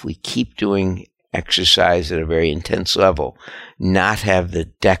we, if we keep doing exercise at a very intense level, not have the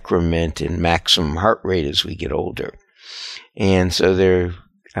decrement in maximum heart rate as we get older? And so there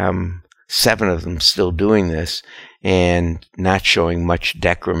are 7 of them still doing this and not showing much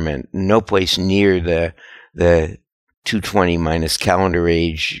decrement, no place near the 220 minus calendar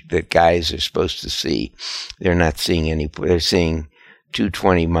age that guys are supposed to see. They're not seeing any, they're seeing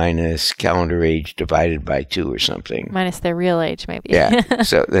 220 minus calendar age divided by 2 or something. Minus their real age, maybe. Yeah,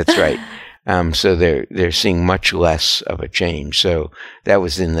 so that's right. So they're seeing much less of a change. So that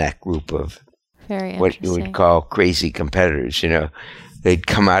was in that group of what you would call crazy competitors. They'd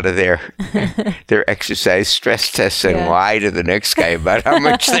come out of their exercise stress tests and lie to the next guy about how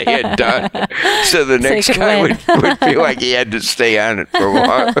much they had done. So the next guy would feel like he had to stay on it for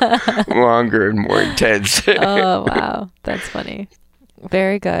longer and more intense. Oh, wow. That's funny.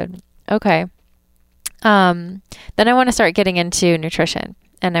 Very good. Okay. Then I want to start getting into nutrition,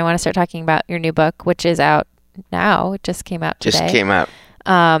 and I want to start talking about your new book, which is out now. It just came out today. Just came out.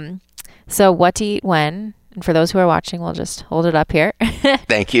 So What to Eat When, and for those who are watching, we'll just hold it up here.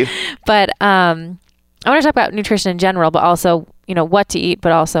 Thank you. But I want to talk about nutrition in general, but also, what to eat,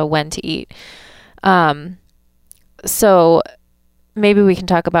 but also when to eat. So maybe we can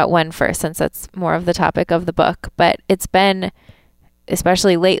talk about when first, since that's more of the topic of the book. But it's been,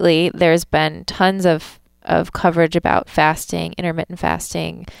 especially lately, there's been tons of coverage about fasting, intermittent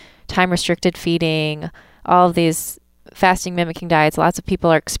fasting, time-restricted feeding, all of these fasting mimicking diets. Lots of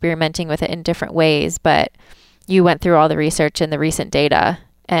people are experimenting with it in different ways, but you went through all the research and the recent data,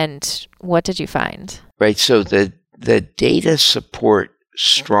 and what did you find? Right. So the data support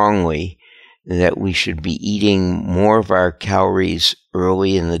strongly that we should be eating more of our calories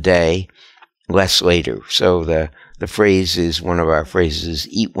early in the day, less later. So the phrase is, one of our phrases,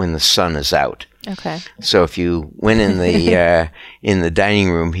 eat when the sun is out. Okay. So if you went in the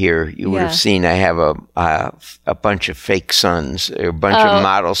dining room here, you would have seen I have a bunch of fake suns, or a bunch of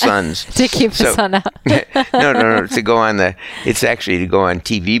model suns to keep the sun out. No. To go on it's actually to go on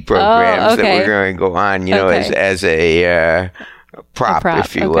TV programs that we're going to go on, as a prop,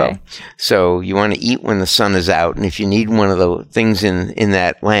 if you will. So you want to eat when the sun is out, and if you need one of the things in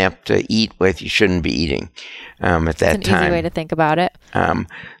that lamp to eat with, you shouldn't be eating at that time. It's an easy way to think about it.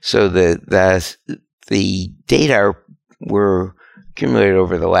 So the data were accumulated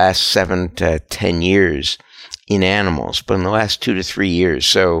over the last 7 to 10 years in animals, but in the last 2 to 3 years.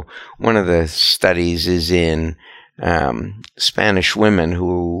 So one of the studies is in Spanish women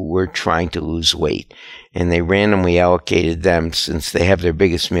who were trying to lose weight, and they randomly allocated them, since they have their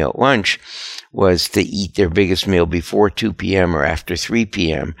biggest meal at lunch, was to eat their biggest meal before 2 p.m. or after 3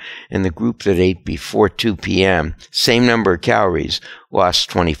 p.m. And the group that ate before 2 p.m., same number of calories, lost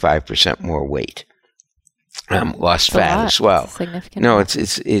 25% more weight. Lost fat as well. Significant. No,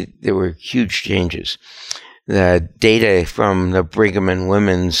 there were huge changes. The data from the Brigham and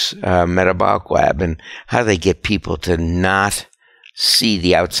Women's Metabolic Lab, and how they get people to not see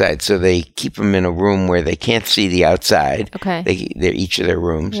the outside. So they keep them in a room where they can't see the outside. Okay. They're each of their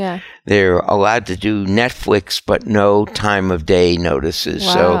rooms. Yeah. They're allowed to do Netflix, but no time of day notices.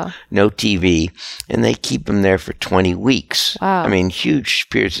 Wow. So no TV. And they keep them there for 20 weeks. Wow. I mean, huge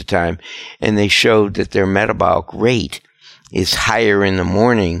periods of time. And they showed that their metabolic rate is higher in the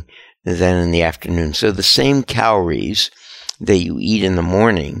morning than in the afternoon. So the same calories that you eat in the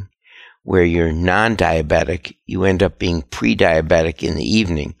morning, where you're non-diabetic, you end up being pre-diabetic in the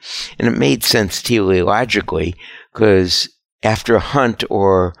evening. And it made sense teleologically, because after a hunt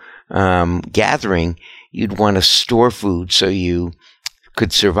or gathering, you'd want to store food so you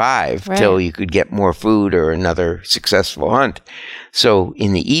could survive till you could get more food or another successful hunt. So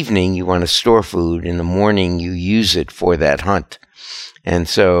in the evening, you want to store food. In the morning, you use it for that hunt. And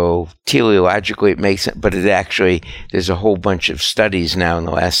so teleologically it makes sense, but there's a whole bunch of studies now in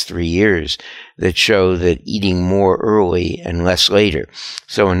the last 3 years that show that eating more early and less later.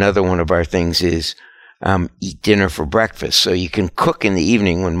 So another one of our things is eat dinner for breakfast. So you can cook in the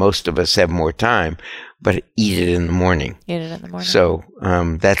evening when most of us have more time, but eat it in the morning. So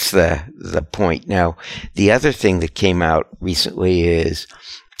that's the point. Now, the other thing that came out recently is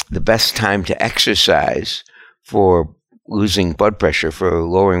the best time to exercise for losing blood pressure, for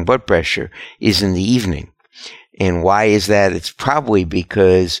lowering blood pressure, is in the evening. And why is that? It's probably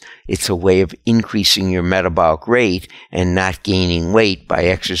because it's a way of increasing your metabolic rate and not gaining weight by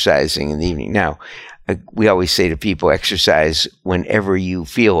exercising in the evening. Now, we always say to people, exercise whenever you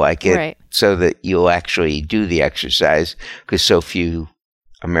feel like it, so that you'll actually do the exercise, because so few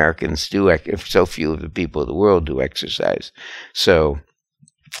Americans do, if so few of the people of the world do exercise. So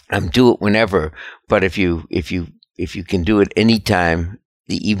do it whenever, but if you can do it anytime,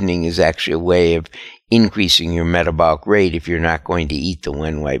 the evening is actually a way of increasing your metabolic rate if you're not going to eat the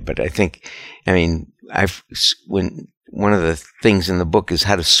one way. But one of the things in the book is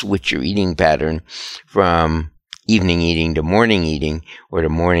how to switch your eating pattern from evening eating to morning eating, or to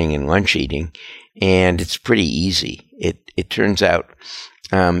morning and lunch eating, and it's pretty easy. It turns out,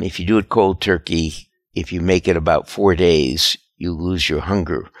 if you do it cold turkey, if you make it about 4 days, you lose your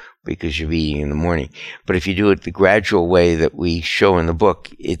hunger because you're eating in the morning. But if you do it the gradual way that we show in the book,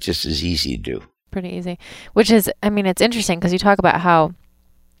 it's just as easy to do. Pretty easy. Which is, it's interesting because you talk about how,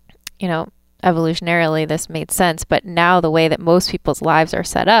 evolutionarily this made sense, but now the way that most people's lives are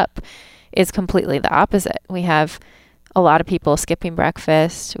set up is completely the opposite. We have a lot of people skipping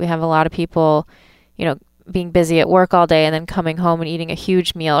breakfast. We have a lot of people, being busy at work all day and then coming home and eating a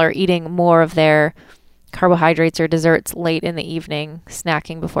huge meal, or eating more of their carbohydrates or desserts late in the evening,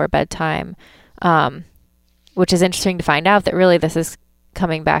 snacking before bedtime, which is interesting to find out that really this is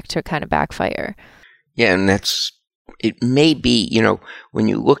coming back to kind of backfire. Yeah, and it may be, when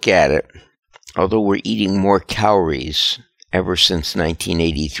you look at it, although we're eating more calories ever since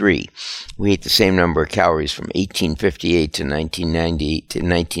 1983, we ate the same number of calories from 1858 to 1990 to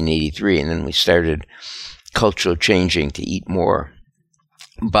 1983, and then we started cultural changing to eat more.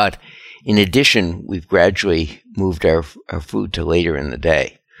 But in addition, we've gradually moved our food to later in the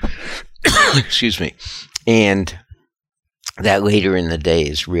day. Excuse me. And that later in the day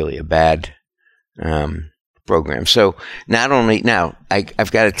is really a bad program. So not only, now,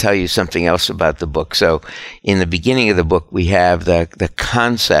 I've got to tell you something else about the book. So in the beginning of the book, we have the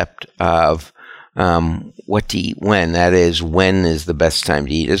concept of what to eat when. That is, when is the best time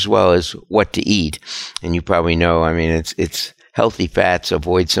to eat, as well as what to eat. And you probably know, it's healthy fats,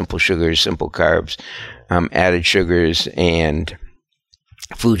 avoid simple sugars, simple carbs, added sugars, and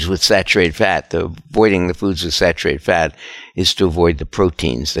foods with saturated fat. Avoiding the foods with saturated fat is to avoid the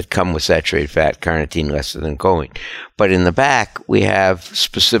proteins that come with saturated fat, carnitine, lecithin, and choline. But in the back, we have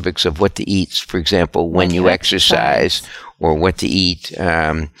specifics of what to eat, for example, when you exercise, or what to eat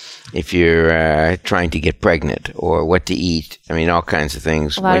if you're trying to get pregnant, or what to eat. All kinds of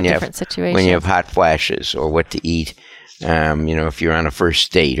things. A lot of different situations. When you have hot flashes, or what to eat. If you're on a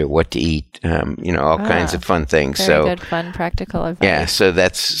first date, or what to eat, all kinds of fun things. Very good, fun, practical advice. Yeah,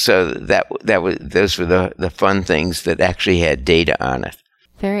 those were the fun things that actually had data on it.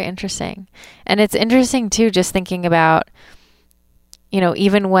 Very interesting. And it's interesting too, just thinking about,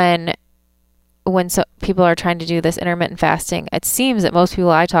 even when people are trying to do this intermittent fasting, it seems that most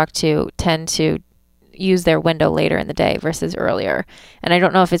people I talk to tend to use their window later in the day versus earlier. And I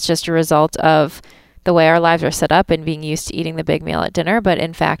don't know if it's just a result of the way our lives are set up and being used to eating the big meal at dinner, but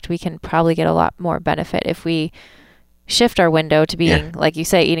in fact, we can probably get a lot more benefit if we shift our window to being, like you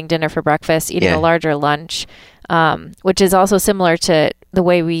say, eating dinner for breakfast, eating a larger lunch, which is also similar to the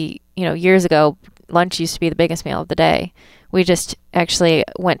way we, years ago, lunch used to be the biggest meal of the day. We just actually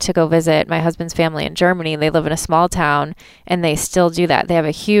went to go visit my husband's family in Germany. They live in a small town, and they still do that. They have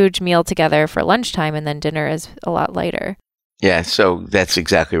a huge meal together for lunchtime, and then dinner is a lot later. Yeah, so that's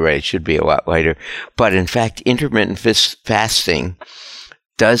exactly right. It should be a lot lighter. But in fact, intermittent fasting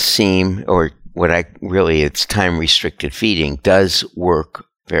does seem, or it's time-restricted feeding, does work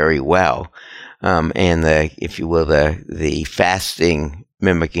very well. And the fasting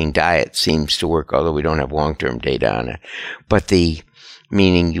mimicking diet seems to work, although we don't have long-term data on it. But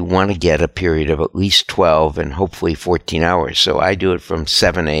meaning you want to get a period of at least 12 and hopefully 14 hours. So I do it from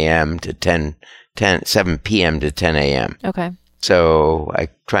 7 a.m. to 7 p.m. to 10 a.m. Okay. So I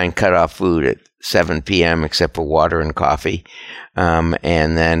try and cut off food at 7 p.m. except for water and coffee, and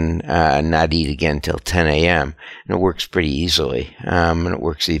then not eat again till 10 a.m. And it works pretty easily, and it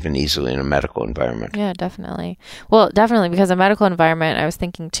works even easily in a medical environment. Yeah, definitely. Well, definitely, because a medical environment, I was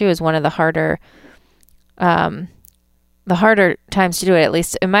thinking too, is one of the harder times to do it. At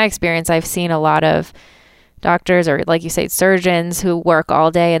least in my experience, I've seen a lot of doctors, or like you say, surgeons who work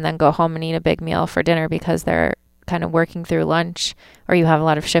all day and then go home and eat a big meal for dinner because they're kind of working through lunch, or you have a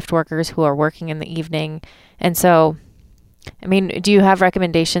lot of shift workers who are working in the evening. And so, do you have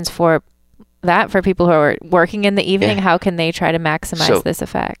recommendations for that for people who are working in the evening? Yeah. How can they try to maximize this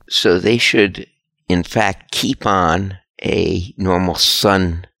effect? So they should, in fact, keep on a normal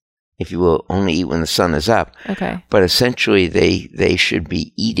sun, if you will, only eat when the sun is up. Okay. But essentially they should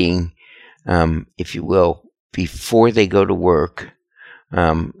be eating, if you will, before they go to work.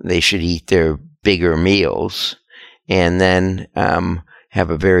 They should eat their bigger meals, and then have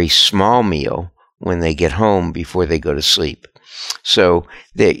a very small meal when they get home before they go to sleep. So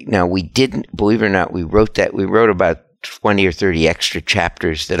now we didn't, believe it or not, we wrote about 20 or 30 extra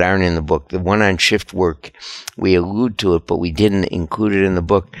chapters that aren't in the book. The one on shift work, we allude to it, but we didn't include it in the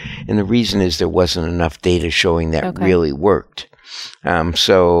book. And the reason is there wasn't enough data showing that really worked.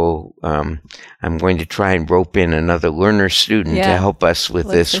 So I'm going to try and rope in another learner student to help us with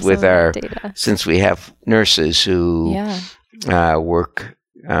this, with our data. Since we have nurses who work,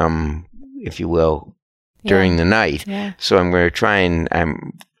 if you will, during the night. Yeah. So I'm going to try and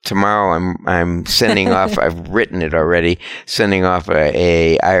tomorrow I'm sending off, I've written it already, sending off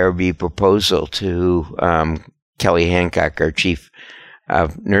a IRB proposal to Kelly Hancock, our chief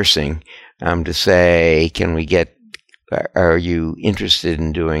of nursing, to say, are you interested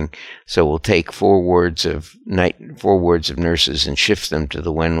in doing, so we'll take 4 wards of nurses and shift them to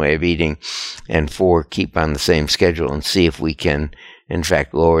the one way of eating, and 4 keep on the same schedule, and see if we can, in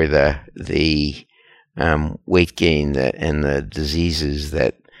fact, lower the weight gain and the diseases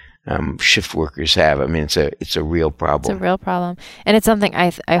that shift workers have. I mean, it's a real problem. It's a real problem, and it's something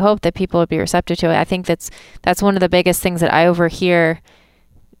I hope that people would be receptive to it. I think that's one of the biggest things that I overhear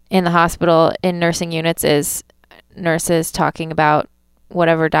in the hospital in nursing units is nurses talking about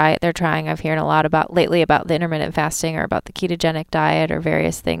whatever diet they're trying. I've heard a lot lately about the intermittent fasting or about the ketogenic diet or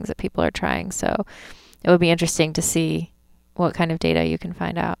various things that people are trying. So it would be interesting to see what kind of data you can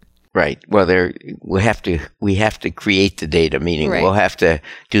find out. Right. Well, we have to create the data, meaning we'll have to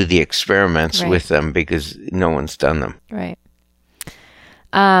do the experiments with them because no one's done them. Right.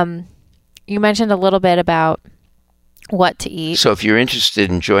 You mentioned a little bit about what to eat. So if you're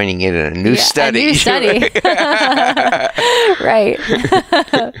interested in joining in a new study. Right.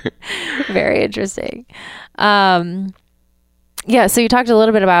 Very interesting. So you talked a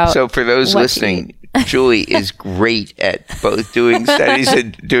little bit about. So for those listening, Julie is great at both doing studies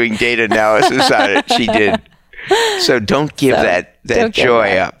and doing data analysis on it. She did. So don't give that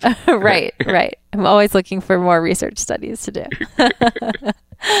joy up. Right. I'm always looking for more research studies to do.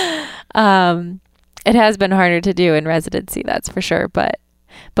 It has been harder to do in residency, that's for sure, but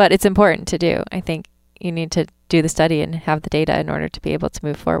it's important to do. I think you need to do the study and have the data in order to be able to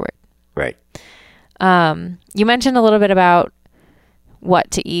move forward. Right. You mentioned a little bit about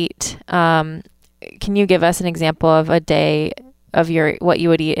what to eat. Can you give us an example of a day of what you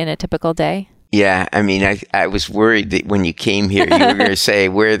would eat in a typical day? Yeah, I mean, I was worried that when you came here, you were going to say,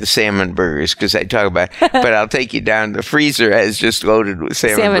 where are the salmon burgers? Because I talk about, but I'll take you down. The freezer has just loaded with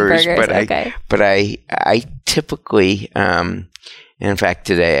salmon burgers. But I typically, in fact,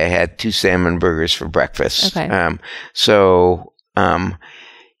 today I had 2 salmon burgers for breakfast. Okay.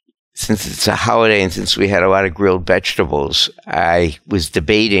 Since it's a holiday and since we had a lot of grilled vegetables, I was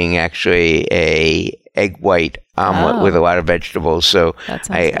debating actually a egg white omelet with a lot of vegetables. So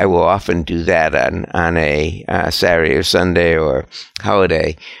I will often do that on a Saturday or Sunday or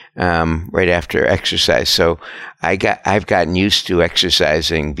holiday right after exercise. So I've gotten used to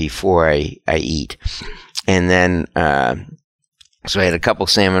exercising before I eat. And then so I had a couple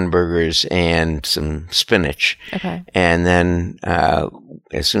salmon burgers and some spinach. Okay. And then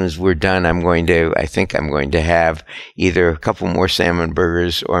as soon as we're done, I think I'm going to have either a couple more salmon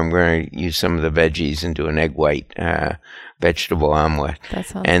burgers or I'm going to use some of the veggies and do an egg white vegetable omelet.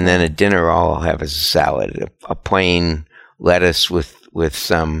 And then at dinner, all I'll have is a salad, a plain lettuce with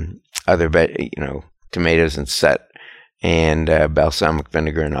some other tomatoes and set and balsamic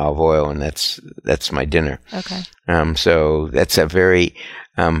vinegar and olive oil, and that's my dinner. Okay. So that's a very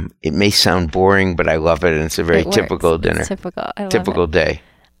it may sound boring, but I love it, and it's a very typical dinner. It's typical. I love typical it. Day.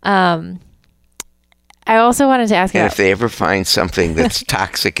 I also wanted to ask you. And if they ever find something that's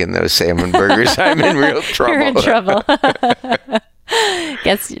toxic in those salmon burgers, I'm in real trouble. You're in trouble.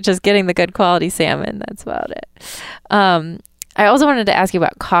 Guess just getting the good quality salmon. That's about it. I also wanted to ask you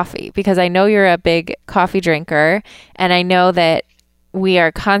about coffee because I know you're a big coffee drinker, and I know that we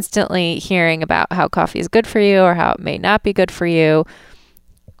are constantly hearing about how coffee is good for you or how it may not be good for you.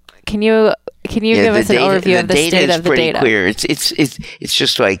 Can you give us an overview of the state of the data? Clear. It's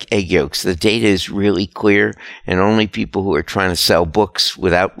just like egg yolks. The data is really clear, and only people who are trying to sell books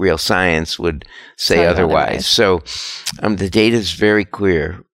without real science would say otherwise. So the data is very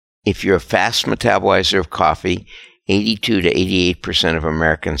clear. If you're a fast metabolizer of coffee, 82 to 88% of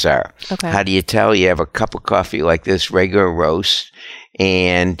Americans are. Okay. How do you tell? You have a cup of coffee like this, regular roast,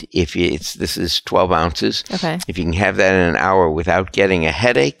 and this is 12 ounces. Okay. If you can have that in an hour without getting a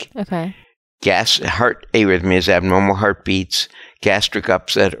headache, heart arrhythmias, abnormal heartbeats, gastric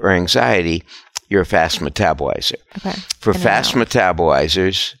upset, or anxiety, you're a fast metabolizer. Okay. For fast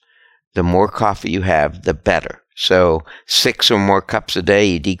metabolizers, the more coffee you have, the better. So 6 or more cups a day,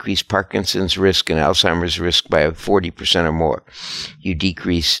 you decrease Parkinson's risk and Alzheimer's risk by 40% or more. You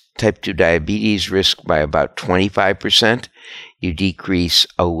decrease type 2 diabetes risk by about 25%. You decrease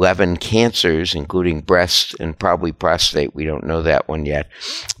 11 cancers, including breast and probably prostate. We don't know that one yet,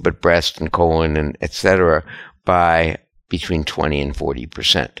 but breast and colon and et cetera, by between 20 and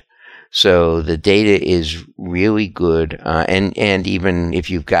 40%. So the data is really good. And even if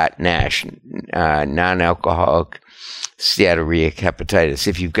you've got NASH, non-alcoholic steatorrheic hepatitis,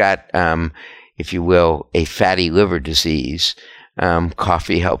 if you've got, if you will, a fatty liver disease,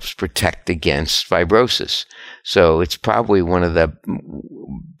 coffee helps protect against fibrosis. So it's probably one of the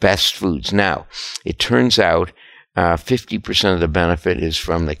best foods. Now, it turns out 50% of the benefit is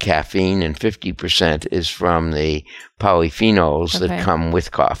from the caffeine and 50% is from the polyphenols that come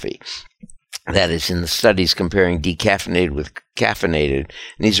with coffee. That is in the studies comparing decaffeinated with caffeinated. And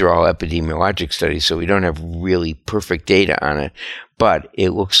these are all epidemiologic studies, so we don't have really perfect data on it. But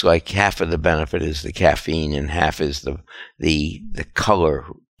it looks like half of the benefit is the caffeine and half is the color,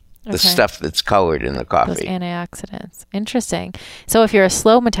 the stuff that's colored in the coffee. Those antioxidants. Interesting. So if you're a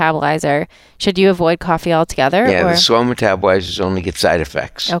slow metabolizer, should you avoid coffee altogether? Yeah, the slow metabolizers only get side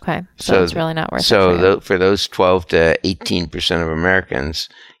effects. Okay. So it's really not worth it. So for those 12 to 18% of Americans,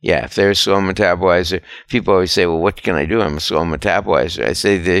 yeah, if they're a slow metabolizer, people always say, well, what can I do? I'm a slow metabolizer. I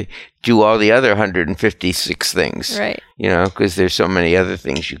say they do all the other 156 things. Right. Because there's so many other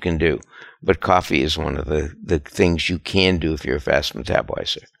things you can do. But coffee is one of the things you can do if you're a fast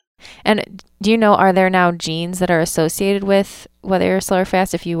metabolizer. And do you know, are there now genes that are associated with whether you're slow or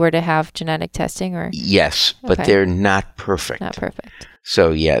fast if you were to have genetic testing? Or yes, but they're not perfect. Not perfect.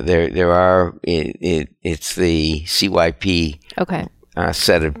 So yeah, there are. It's the CYP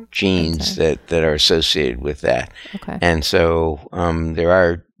set of genes that are associated with that. Okay. And so there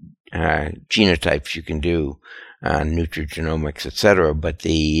are genotypes you can do, nutrigenomics, etc. But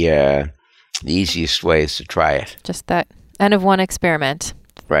the easiest way is to try it. Just that N of 1 experiment.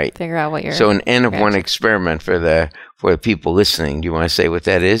 Right. Figure out what you're. So an N of 1 experiment for the people listening. Do you want to say what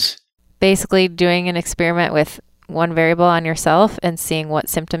that is? Basically doing an experiment with one variable on yourself and seeing what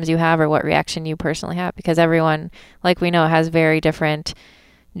symptoms you have or what reaction you personally have, because everyone, like we know, has very different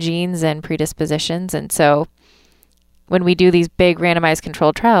genes and predispositions. And so when we do these big randomized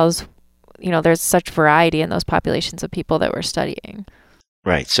controlled trials, there's such variety in those populations of people that we're studying.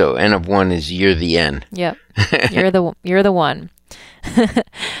 Right. So N of 1 is you're the N. Yep. You're the one.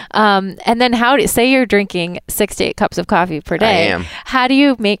 And then say you're drinking 6 to 8 cups of coffee per day. I am. How do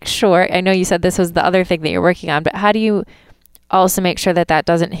you make sure, I know you said this was the other thing that you're working on, but how do you also make sure that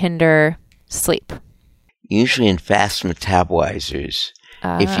doesn't hinder sleep? Usually in fast metabolizers,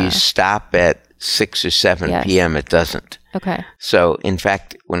 if you stop at 6 or 7 p.m., it doesn't. Okay. So in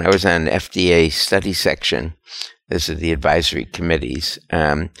fact, when I was on the FDA study section, this is the advisory committees,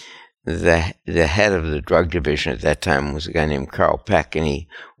 the head of the drug division at that time was a guy named Carl Peck, and he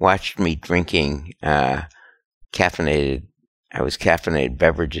watched me drinking caffeinated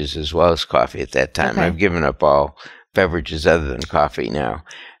beverages as well as coffee at that time. Okay. I've given up all beverages other than coffee now,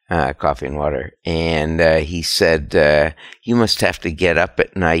 coffee and water. And he said, you must have to get up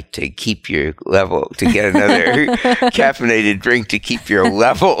at night to keep your level, to get another caffeinated drink to keep your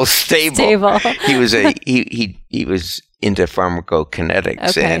level stable. He was into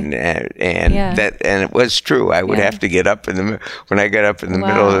pharmacokinetics, and it was true. I would have to get up when I got up in the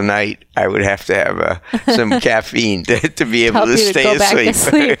middle of the night, I would have to have some caffeine to be able to stay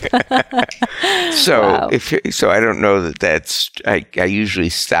asleep. So I don't know that's. I usually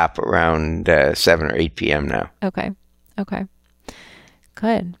stop around 7 or 8 p.m. now. Okay,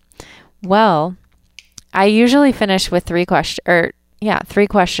 good. Well, I usually finish with 3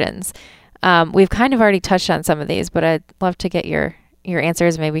 questions. We've kind of already touched on some of these, but I'd love to get your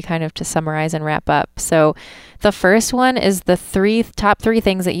answers, maybe kind of to summarize and wrap up. So the first one is the top 3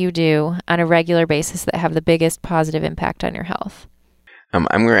 things that you do on a regular basis that have the biggest positive impact on your health. I'm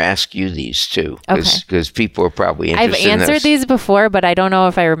going to ask you these too, because people are probably interested I've answered these before, but I don't know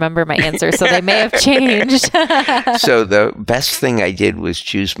if I remember my answers, so they may have changed. So the best thing I did was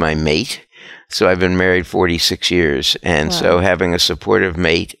choose my mate. So I've been married 46 years, and so having a supportive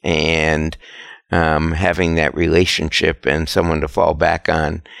mate and having that relationship and someone to fall back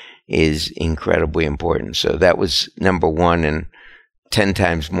on is incredibly important. So that was number 1 and 10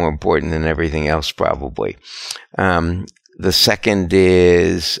 times more important than everything else probably. The second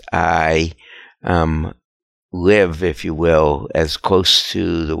is I live, if you will, as close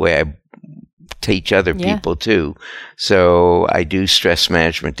to the way I teach other people too. So I do stress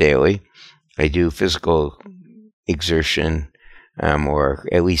management daily. I do physical exertion or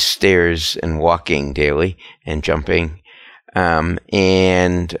at least stairs and walking daily and jumping.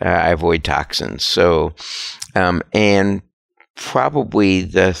 And I avoid toxins. So, and probably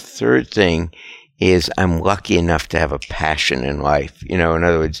the third thing is I'm lucky enough to have a passion in life. In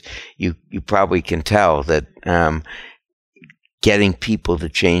other words, you probably can tell that getting people to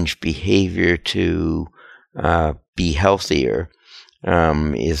change behavior to be healthier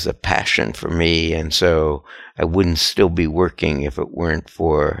is a passion for me. And so I wouldn't still be working if it weren't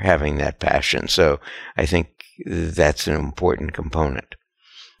for having that passion. So I think that's an important component.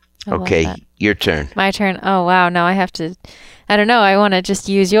 Okay, your turn. My turn. Oh, wow. Now I have to, I don't know. I want to just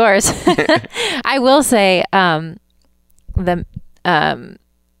use yours. I will say the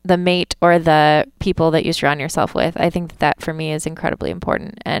mate or the people that you surround yourself with, I think that for me is incredibly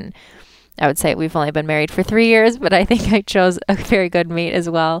important. And I would say we've only been married for 3 years, but I think I chose a very good mate as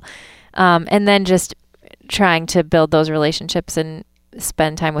well. And then just trying to build those relationships and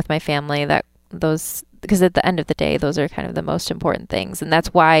spend time with my family, because at the end of the day, those are kind of the most important things. And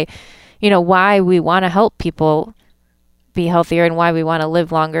that's why, why we want to help people be healthier and why we want to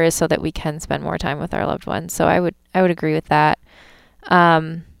live longer is so that we can spend more time with our loved ones. So I would agree with that.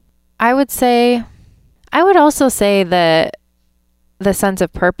 I would also say that the sense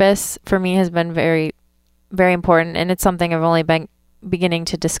of purpose for me has been very, very important. And it's something I've only been beginning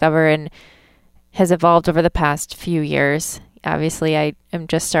to discover and has evolved over the past few years. Obviously, I am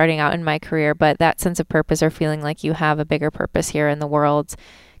just starting out in my career, but that sense of purpose or feeling like you have a bigger purpose here in the world,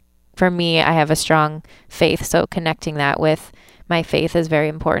 for me, I have a strong faith. So connecting that with my faith is very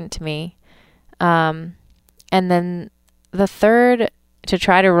important to me. And then the third, to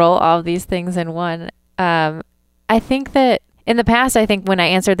try to roll all of these things in one, I think that in the past, I think when I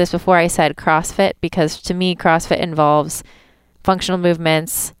answered this before, I said CrossFit, because to me, CrossFit involves functional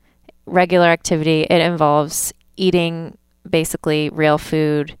movements, regular activity. It involves eating basically real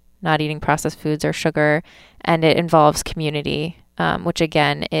food, not eating processed foods or sugar, and it involves community, which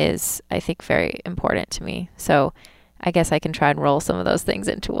again is, I think, very important to me. So I guess I can try and roll some of those things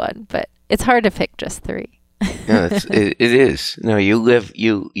into one, but it's hard to pick just three. No, it is. No, you live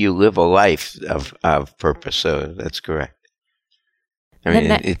a life of purpose, so that's correct. I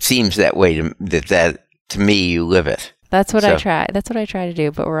mean, it seems that way that to me, you live it. That's what I try. That's what I try to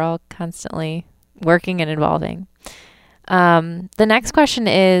do, but we're all constantly working and evolving. The next question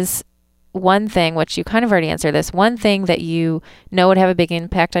is one thing, which you kind of already answered this, one thing that you know would have a big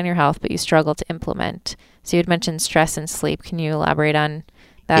impact on your health, but you struggle to implement. So you had mentioned stress and sleep. Can you elaborate on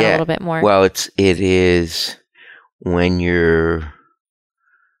that a little bit more? Well, it is when you're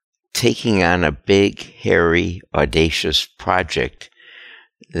taking on a big, hairy, audacious project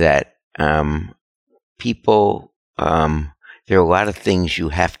that people, there are a lot of things you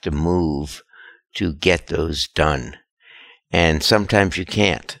have to move to get those done. And sometimes you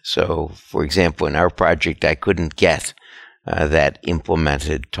can't. So, for example, in our project, I couldn't get that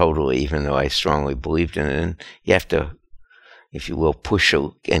implemented totally, even though I strongly believed in it. And you have to, if you will, push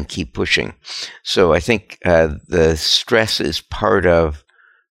and keep pushing. So I think the stress is part of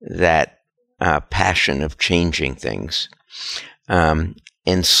that passion of changing things.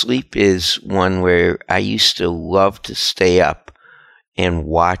 And sleep is one where I used to love to stay up and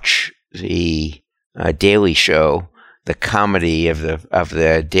watch the Daily Show, the comedy of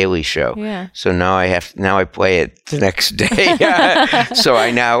the Daily Show. Yeah. So now I play it the next day. So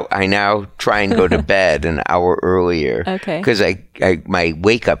I now try and go to bed an hour earlier. Okay. Because my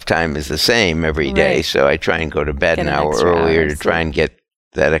wake up time is the same every day, right. So I try and go to bed an hour earlier to try and get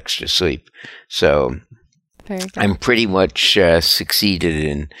that extra sleep. So I'm pretty much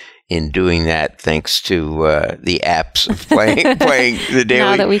succeeded in doing that, thanks to the apps of playing the Daily.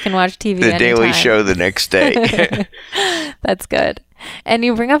 Now that we can watch TV the Daily Show the next day. That's good. And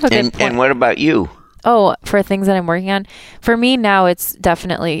you bring up a good point. And what about you? Oh, for things that I'm working on, for me now, it's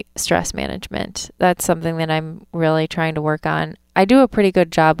definitely stress management. That's something that I'm really trying to work on. I do a pretty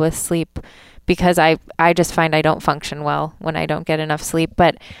good job with sleep because I just find I don't function well when I don't get enough sleep.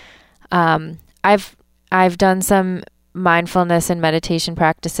 But I've done some mindfulness and meditation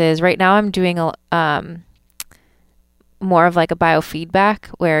practices. Right now I'm doing more of like a biofeedback,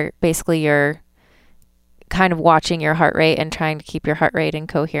 where basically you're kind of watching your heart rate and trying to keep your heart rate in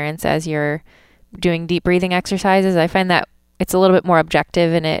coherence as you're doing deep breathing exercises. I find that it's a little bit more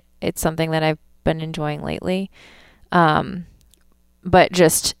objective, and it's something that I've been enjoying lately. But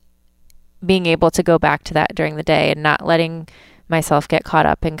just being able to go back to that during the day and not letting myself get caught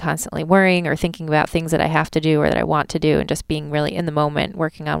up in constantly worrying or thinking about things that I have to do or that I want to do, and just being really in the moment,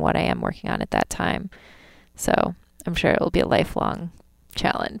 working on what I am working on at that time. So I'm sure it will be a lifelong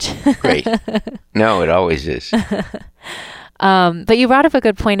challenge. Great. No, it always is. But you brought up a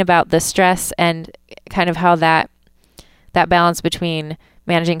good point about the stress and kind of how that balance between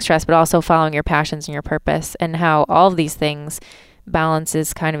managing stress, but also following your passions and your purpose, and how all of these things, balance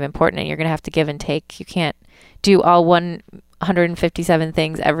is kind of important, and you're going to have to give and take. You can't do all 157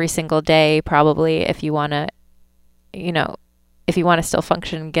 things every single day, probably, if you want to, if you want to still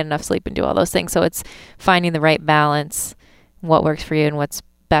function, get enough sleep and do all those things. So it's finding the right balance, what works for you and what's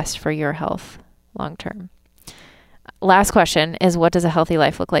best for your health long term. Last question is, what does a healthy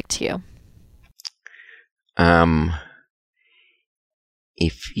life look like to you?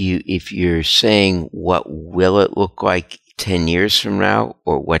 If you're saying what will it look like 10 years from now,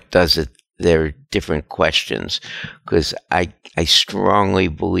 or what does it, they're different questions, because I strongly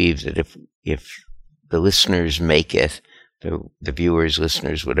believe that if the listeners make it, the viewers,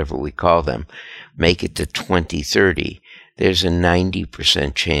 listeners, whatever we call them, make it to 2030, there's a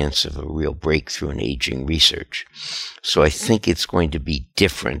 90% chance of a real breakthrough in aging research. So I think it's going to be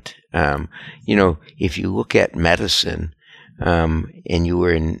different. If you look at medicine, and you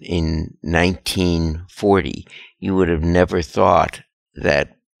were in 1940, you would have never thought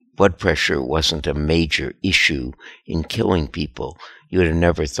that blood pressure wasn't a major issue in killing people. You would have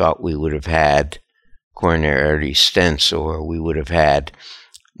never thought we would have had coronary artery stents, or we would have had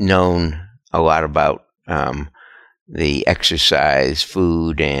known a lot about the exercise,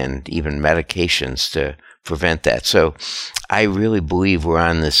 food, and even medications to prevent that. So I really believe we're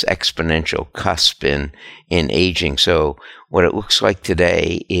on this exponential cusp in aging. So what it looks like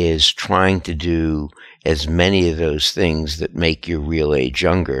today is trying to do as many of those things that make your real age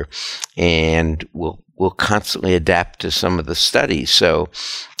younger, and we'll constantly adapt to some of the studies. So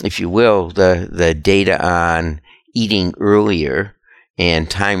if you will, the data on eating earlier and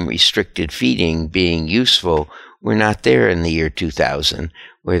time-restricted feeding being useful were not there in the year 2000,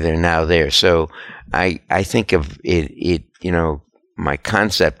 where they're now there. So I think of it, my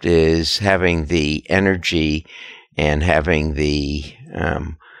concept is having the energy and having the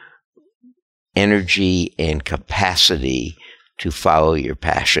energy and capacity to follow your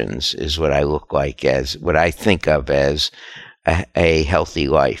passions is what I look like as, what I think of as a healthy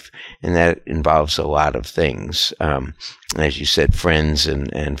life. And that involves a lot of things. As you said, friends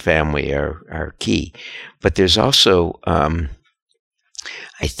and family are key. But there's also,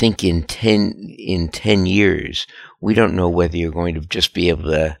 I think in 10 years, we don't know whether you're going to just be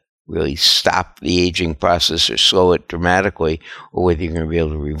able to really stop the aging process or slow it dramatically, or whether you're going to be able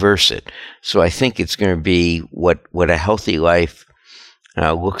to reverse it. So I think it's going to be what a healthy life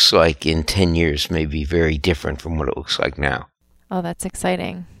looks like in 10 years may be very different from what it looks like now. Oh, that's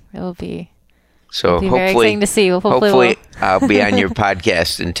exciting. It will be. So it'll be hopefully, very exciting to see. Hopefully I'll be on your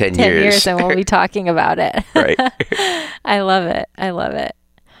podcast in 10 years. 10 years and we'll be talking about it. Right. I love it.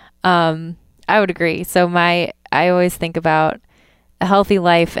 I would agree. So I always think about a healthy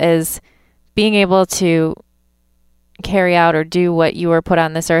life as being able to carry out or do what you were put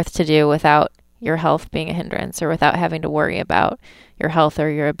on this earth to do without your health being a hindrance, or without having to worry about your health or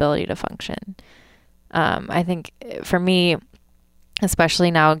your ability to function. I think for me,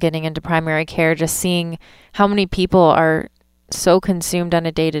 especially now getting into primary care, just seeing how many people are so consumed on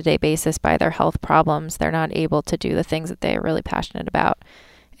a day-to-day basis by their health problems, they're not able to do the things that they are really passionate about.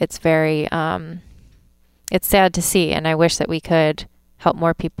 It's very, it's sad to see, and I wish that we could help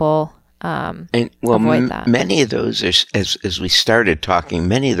more people avoid that. Many of those are, as we started talking,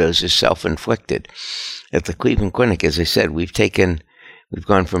 many of those are self-inflicted. At the Cleveland Clinic, as I said, we've gone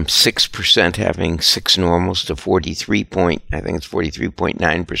from 6% having 6 normals to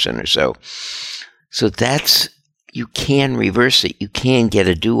 43.9% or so. So you can reverse it. You can get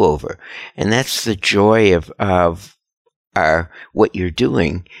a do-over. And that's the joy of what you're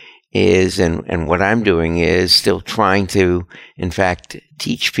doing is, and what I'm doing is still trying to, in fact,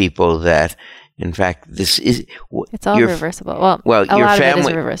 teach people that, in fact, this is... It's all reversible. Well, a your lot family, of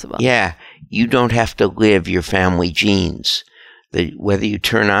it is reversible. Yeah. You don't have to live your family genes. Whether you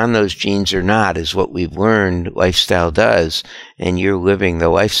turn on those genes or not is what we've learned lifestyle does, and you're living the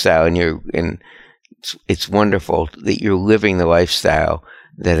lifestyle, and it's wonderful that you're living the lifestyle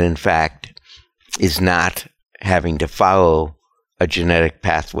that in fact is not having to follow a genetic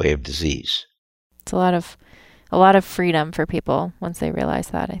pathway of disease. It's a lot of freedom for people once they realize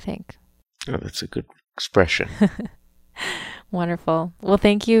that, I think. Oh, that's a good expression. Wonderful. Well,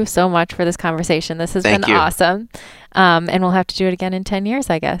 thank you so much for this conversation. This has been awesome. And we'll have to do it again in 10 years,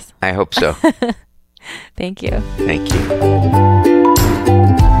 I guess. I hope so. Thank you. Thank you.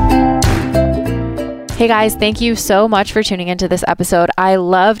 Hey guys, thank you so much for tuning into this episode. I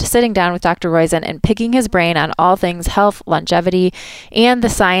loved sitting down with Dr. Roizen and picking his brain on all things health, longevity, and the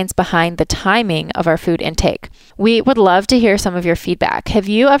science behind the timing of our food intake. We would love to hear some of your feedback. Have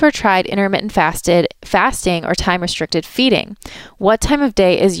you ever tried intermittent fasting or time-restricted feeding? What time of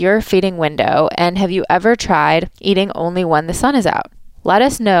day is your feeding window? And have you ever tried eating only when the sun is out? Let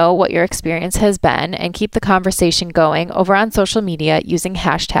us know what your experience has been and keep the conversation going over on social media using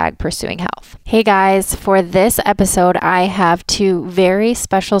hashtag Pursuing Health. Hey guys, for this episode, I have two very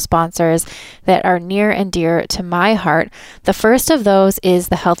special sponsors that are near and dear to my heart. The first of those is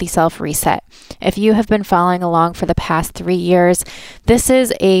the Healthy Self Reset. If you have been following along for the past 3 years, this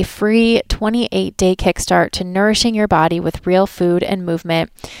is a free 28-day kickstart to nourishing your body with real food and movement.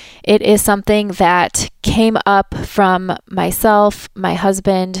 It is something that came up from myself, my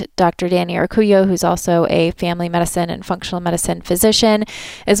husband, Dr. Danny Arcuyo, who's also a family medicine and functional medicine physician,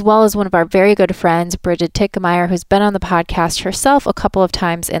 as well as one of our very good friends, Bridget Tickmeyer, who's been on the podcast herself a couple of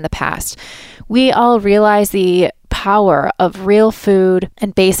times in the past. We all realize the power of real food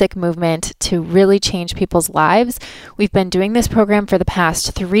and basic movement to really change people's lives. We've been doing this program for the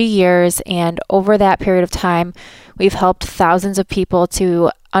past 3 years, and over that period of time, we've helped thousands of people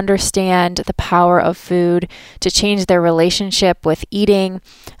to understand the power of food, to change their relationship with eating,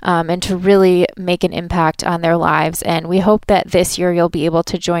 and to really make an impact on their lives. And we hope that this year you'll be able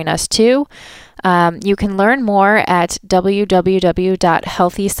to join us too. You can learn more at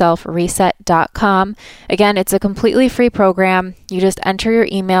www.healthyselfreset.com. Again, it's a completely free program. You just enter your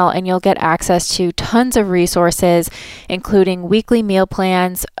email and you'll get access to tons of resources, including weekly meal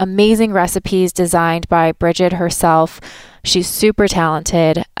plans, amazing recipes designed by Bridget herself. She's super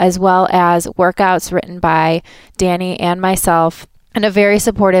talented, as well as workouts written by Danny and myself, and a very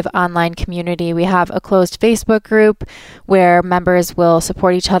supportive online community. We have a closed Facebook group where members will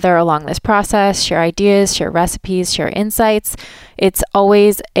support each other along this process, share ideas, share recipes, share insights. It's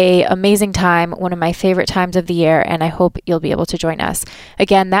always an amazing time, one of my favorite times of the year, and I hope you'll be able to join us.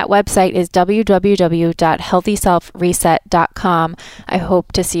 Again, that website is www.healthyselfreset.com. I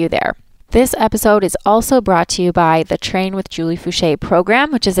hope to see you there. This episode is also brought to you by the Train with Julie Fouché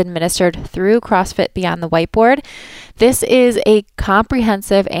program, which is administered through CrossFit Beyond the Whiteboard. This is a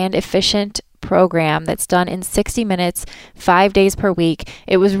comprehensive and efficient program that's done in 60 minutes, 5 days per week.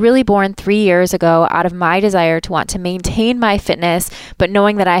 It was really born 3 years ago out of my desire to want to maintain my fitness, but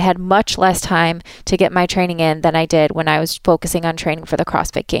knowing that I had much less time to get my training in than I did when I was focusing on training for the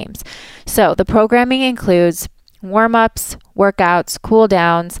CrossFit Games. So the programming includes warm-ups, workouts, cool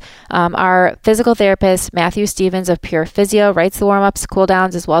downs. Our physical therapist, Matthew Stevens of Pure Physio, writes the warm-ups, cool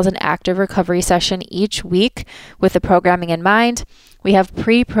downs, as well as an active recovery session each week with the programming in mind. We have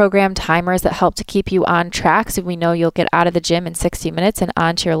pre-programmed timers that help to keep you on track, so we know you'll get out of the gym in 60 minutes and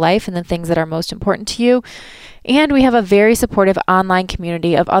onto your life and the things that are most important to you. And we have a very supportive online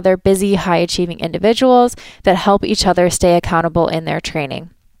community of other busy, high-achieving individuals that help each other stay accountable in their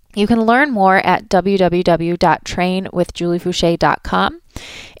training. You can learn more at www.trainwithjuliefouché.com.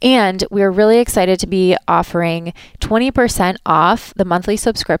 And we're really excited to be offering 20% off the monthly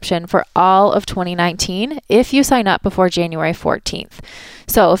subscription for all of 2019 if you sign up before January 14th.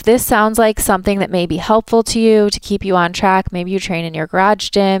 So if this sounds like something that may be helpful to you to keep you on track, maybe you train in your garage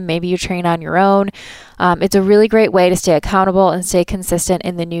gym, maybe you train on your own, it's a really great way to stay accountable and stay consistent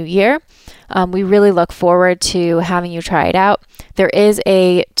in the new year. We really look forward to having you try it out. There is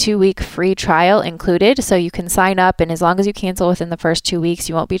a 2-week free trial included, so you can sign up, and as long as you cancel within the first 2 weeks,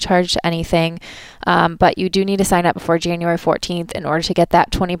 you won't be charged anything. But you do need to sign up before January 14th in order to get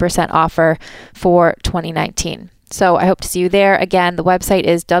that 20% offer for 2019. So I hope to see you there. Again, the website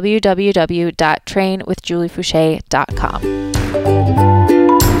is www.trainwithjuliefouché.com.